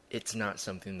 but it's not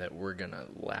something that we're gonna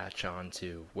latch on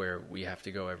to where we have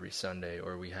to go every Sunday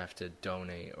or we have to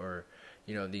donate or,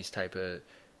 you know, these type of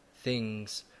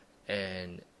things.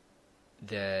 And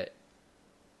that,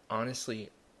 honestly,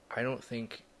 I don't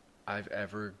think I've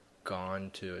ever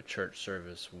gone to a church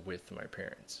service with my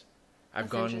parents. I've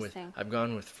gone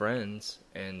with friends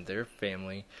and their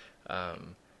family,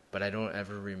 but I don't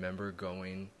ever remember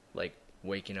going, like,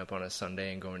 waking up on a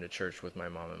Sunday and going to church with my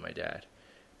mom and my dad.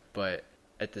 But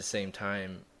at the same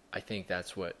time, I think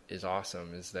that's what is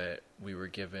awesome, is that we were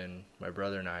given, my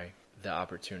brother and I, the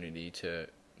opportunity to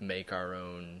make our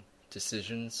own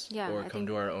decisions or come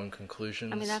to our own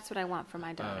conclusions. I mean, that's what I want for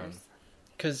my daughters.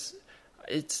 Because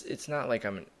it's not like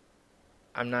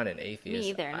I'm not an atheist. Me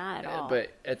either, not at all. But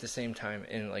at the same time,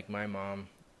 and like my mom,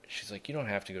 she's like, you don't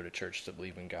have to go to church to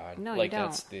believe in God. No, like you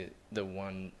don't. That's the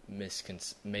one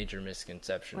major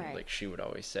misconception. Right. Like she would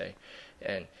always say,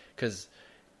 and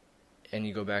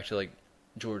you go back to like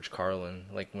George Carlin,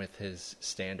 like with his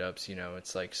stand-ups, you know,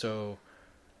 it's like, so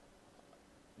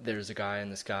there's a guy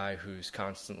in the sky who's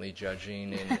constantly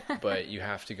judging, but you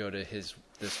have to go to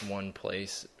this one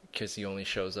place because he only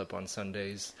shows up on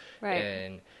Sundays, right?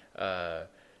 And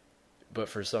but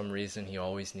for some reason he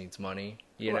always needs money.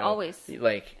 You know, always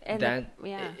like and that.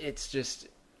 Yeah. It's just,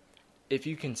 if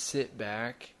you can sit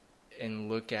back and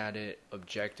look at it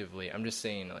objectively. I'm just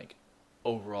saying, like,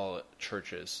 overall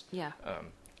churches. Yeah.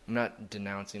 I'm not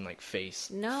denouncing like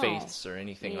faiths or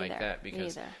anything like that,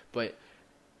 because but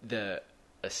the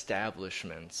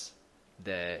establishments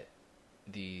that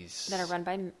are run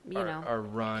by are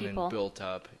run people. and built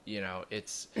up, you know,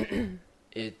 it's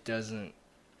it doesn't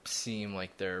seem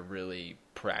like they're really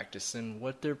practicing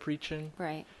what they're preaching.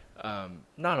 Right.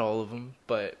 Not all of them,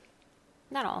 but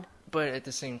Not all. at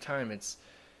the same time, it's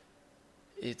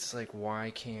like,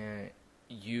 why can't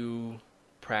you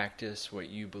practice what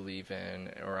you believe in,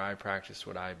 or I practice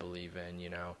what I believe in, you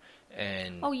know?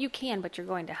 And Oh, you can, but you're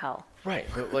going to hell. right,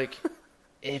 but like,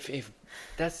 if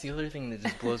that's the other thing that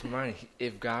just blows my mind.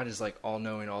 If God is like all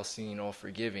knowing, all seeing, all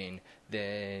forgiving,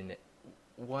 then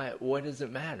what does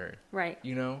it matter? Right.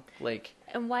 You know, like,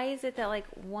 And why is it that like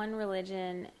one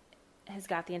religion has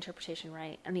got the interpretation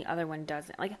right and the other one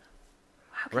doesn't? Like,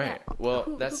 how can right. that? Well,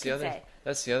 who that's the can other. say?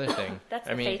 That's the other thing. That's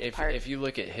I the mean, faith part. if you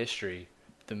look at history,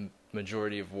 the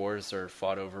majority of wars are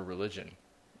fought over religion.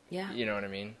 Yeah. You know what I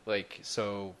mean? Like,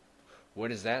 so what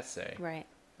does that say? Right.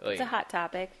 Like, It's a hot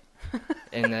topic.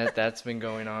 and that's been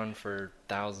going on for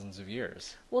thousands of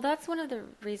years. Well, that's one of the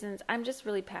reasons I'm just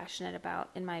really passionate about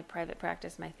in my private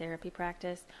practice, my therapy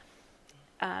practice,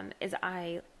 is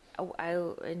I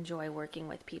enjoy working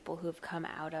with people who have come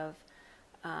out of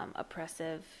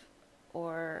oppressive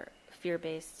or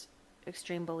fear-based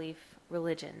extreme belief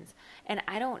religions. And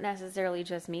I don't necessarily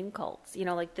just mean cults. You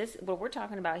know, like this, what we're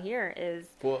talking about here is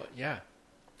Well, yeah.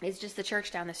 just the church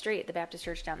down the street, the Baptist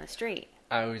church down the street.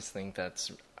 I always think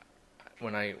that's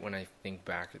when I think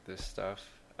back at this stuff.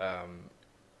 I'm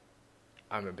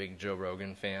a big Joe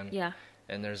Rogan fan. Yeah.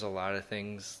 And there's a lot of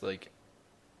things like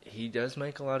he does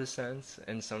make a lot of sense,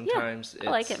 and sometimes I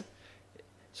like him.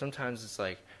 Sometimes it's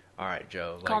like, all right,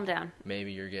 Joe, like, Calm down.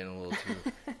 Maybe you're getting a little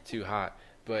too hot.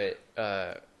 But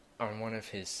on one of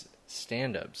his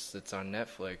stand-ups that's on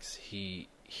Netflix, he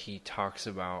talks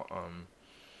about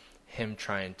him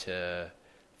trying to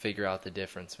figure out the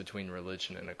difference between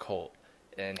religion and a cult,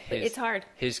 and It's hard.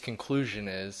 His conclusion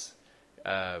is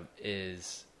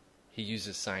he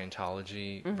uses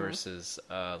Scientology versus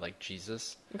like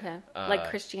Jesus. Okay. Like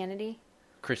Christianity?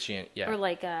 Yeah. Or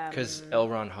like because L.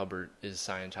 Ron Hubbard is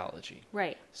Scientology.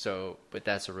 Right. So, but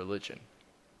that's a religion,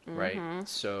 right?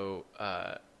 So,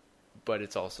 but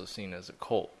it's also seen as a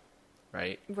cult,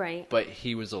 right? Right. But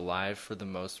he was alive for the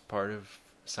most part of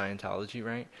Scientology,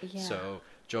 right? Yeah. So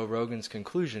Joe Rogan's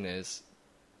conclusion is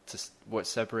what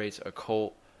separates a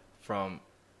cult from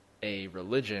a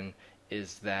religion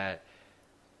is that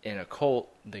in a cult,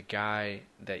 the guy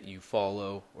that you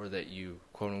follow or that you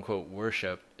quote unquote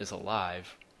worship is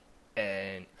alive,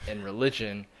 and in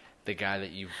religion, the guy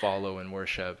that you follow and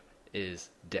worship is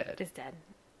dead. Is dead.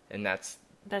 And that's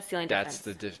the only difference.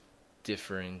 the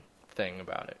differing thing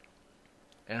about it.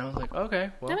 And I was like, okay,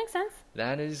 well, That makes sense.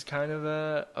 that is kind of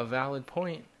a valid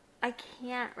point. I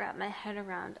can't wrap my head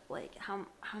around like how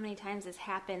many times this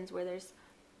happens where there's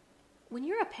when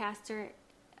you're a pastor,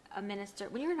 a minister,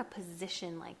 when you're in a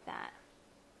position like that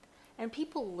and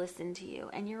people listen to you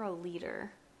and you're a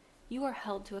leader, you are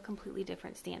held to a completely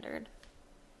different standard.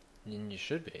 And you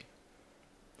should be.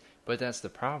 But that's the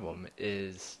problem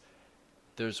is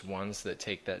there's ones that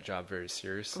take that job very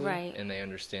seriously, right, and they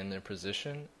understand their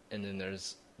position, and then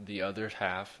there's the other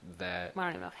half that... Well,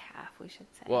 I don't know if half, we should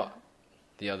say. Well,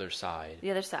 the other side.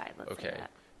 The other side, let's okay. say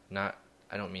that. Not,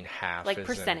 I don't mean half. Like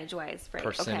percentage-wise, right.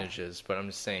 Percentages, okay. But I'm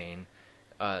just saying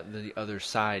the other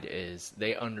side is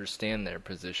they understand their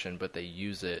position, but they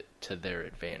use it to their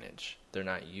advantage. They're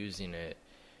not using it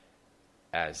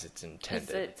as it's intended.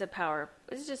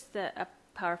 It's just a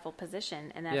powerful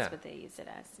position, and that's what they use it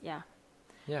as. Yeah.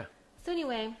 Yeah. So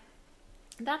anyway,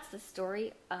 that's the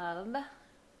story of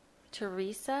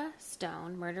Teresa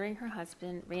Stone murdering her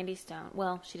husband, Randy Stone.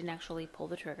 Well, she didn't actually pull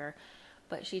the trigger,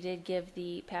 but she did give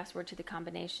the password to the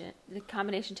combination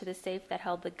to the safe that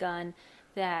held the gun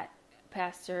that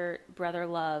Pastor Brother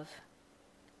Love,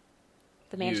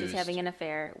 the man she's having an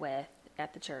affair with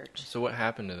at the church. So what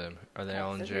happened to them? Are they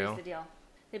all in jail? Here's the deal.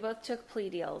 They both took plea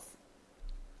deals.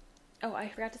 Oh, I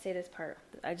forgot to say this part.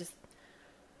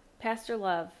 Pastor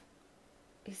Love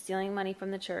is stealing money from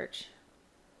the church,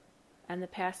 and the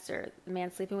pastor, the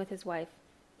man sleeping with his wife,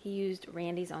 he used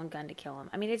Randy's own gun to kill him.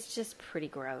 I mean, it's just pretty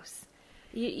gross.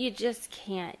 You just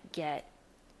can't get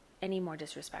any more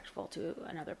disrespectful to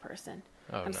another person.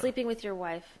 I'm sleeping with your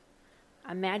wife.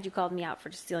 I'm mad you called me out for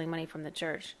just stealing money from the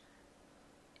church,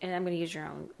 and I'm going to use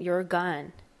your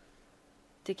gun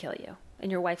to kill you. And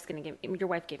your wife gave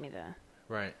me the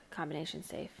combination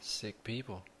safe. Sick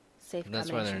people. Safe and that's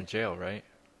combination. why they're in jail, right?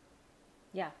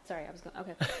 Yeah, sorry, I was going.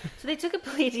 Okay, so they took a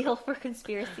plea deal for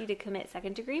conspiracy to commit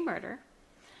second-degree murder.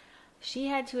 Teresa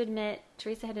had to admit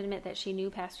that she knew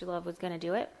Pastor Love was going to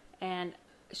do it, and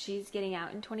she's getting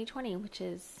out in 2020, which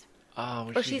is,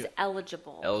 or she's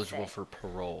eligible for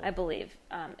parole, I believe,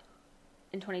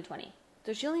 in 2020.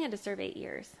 So she only had to serve 8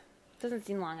 years. Doesn't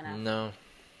seem long enough. No.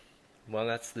 Well,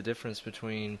 that's the difference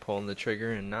between pulling the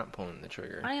trigger and not pulling the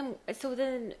trigger. So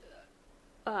then,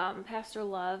 Pastor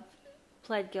Love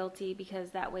pled guilty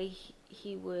because that way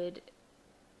he would,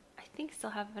 I think, still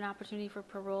have an opportunity for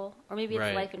parole, or maybe it's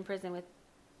Right. life in prison with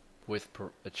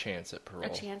a chance at parole. a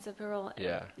chance of parole.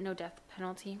 Yeah. No death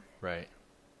penalty. Right.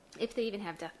 If they even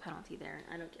have death penalty there,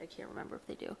 I can't remember if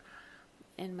they do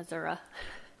in Missouri.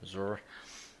 Missouri.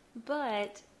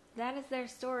 But that is their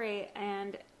story,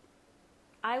 and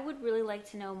I would really like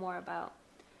to know more about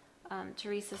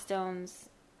Teresa Stone's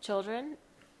children.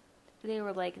 They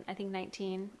were like, I think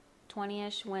 19,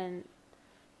 20-ish when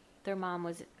their mom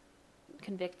was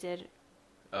convicted.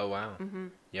 Oh, wow. Mm-hmm.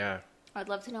 Yeah. I'd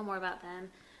love to know more about them.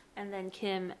 And then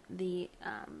Kim, the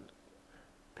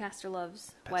Pastor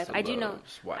Love's wife. Pastor I do know.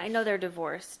 Love's wife. I know they're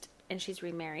divorced and she's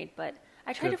remarried, but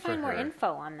I tried Good to find for more her.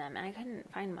 info on them and I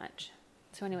couldn't find much.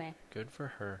 So anyway, Good for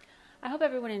her. I hope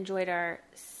everyone enjoyed our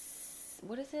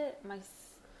what is it? My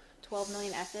 12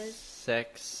 million S's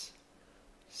Sex.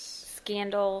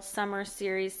 scandal summer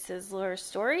series sizzler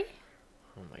story.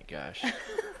 Oh my gosh.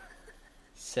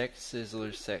 Sex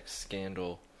Sizzler Sex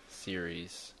Scandal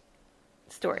Series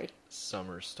Story.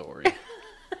 Summer Story.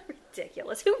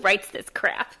 Ridiculous. Who writes this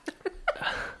crap?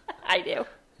 I do.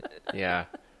 Yeah.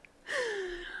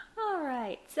 All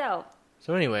right. So,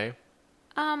 So anyway,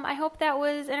 I hope that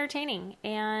was entertaining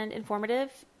and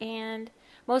informative and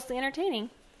mostly entertaining.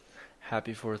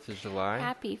 happy 4th of July.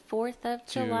 Happy 4th of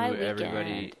To July weekend.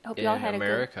 everybody Hope in y'all had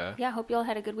America. hope y'all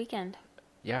had a good weekend.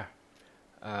 Yeah.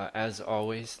 As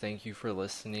always, thank you for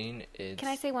listening. Can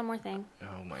I say one more thing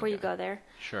Oh my before you God. go there?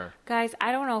 Sure. Guys,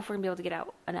 I don't know if we're going to be able to get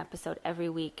out an episode every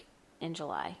week in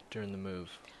July During the move.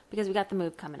 because we got the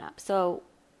move coming up. So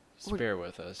Just bear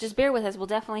with us. just bear with us. We'll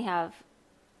definitely have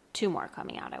 2 more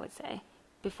coming out, I would say,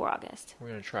 before August. We're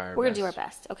going to try our We're going best. to do our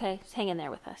best, okay? Just hang in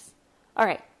there with us. All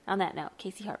right. On that note,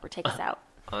 Casey Harper, take us out.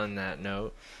 On that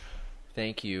note,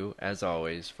 thank you, as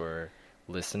always, for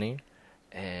listening.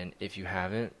 And if you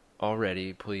haven't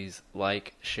already, please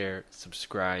like, share,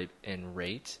 subscribe, and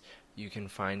rate. You can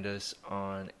find us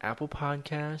on Apple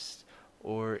Podcasts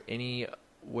or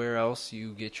anywhere else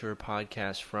you get your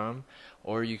podcast from.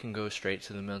 Or you can go straight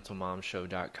to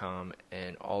thementalmomshow.com,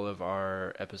 and all of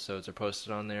our episodes are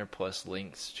posted on there, plus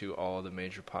links to all the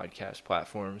major podcast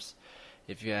platforms.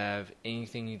 If you have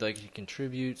anything you'd like to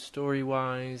contribute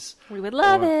story-wise, We would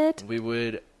love or it. we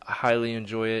would highly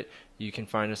enjoy it. You can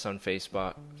find us on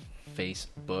Facebook,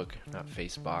 not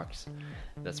Facebox.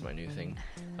 That's my new thing.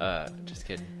 Just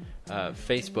kidding.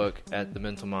 Facebook at The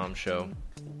Mental Mom Show.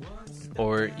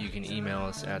 Or you can email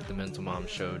us at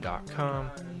thementalmomshow.com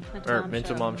or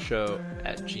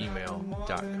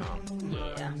mentalmomshow@gmail.com.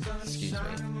 Yeah. Excuse me.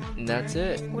 And that's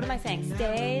it. What am I saying?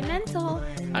 Stay mental.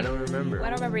 I don't remember. I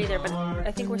don't remember either, but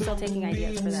I think we're still taking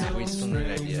ideas for that. We still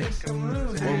need ideas.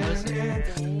 What was it?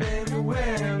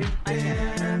 I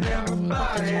can't remember. We'll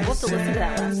have to listen to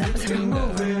that last episode.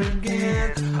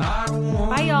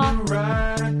 Bye, y'all.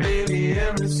 Right, baby,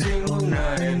 every single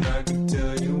night. And I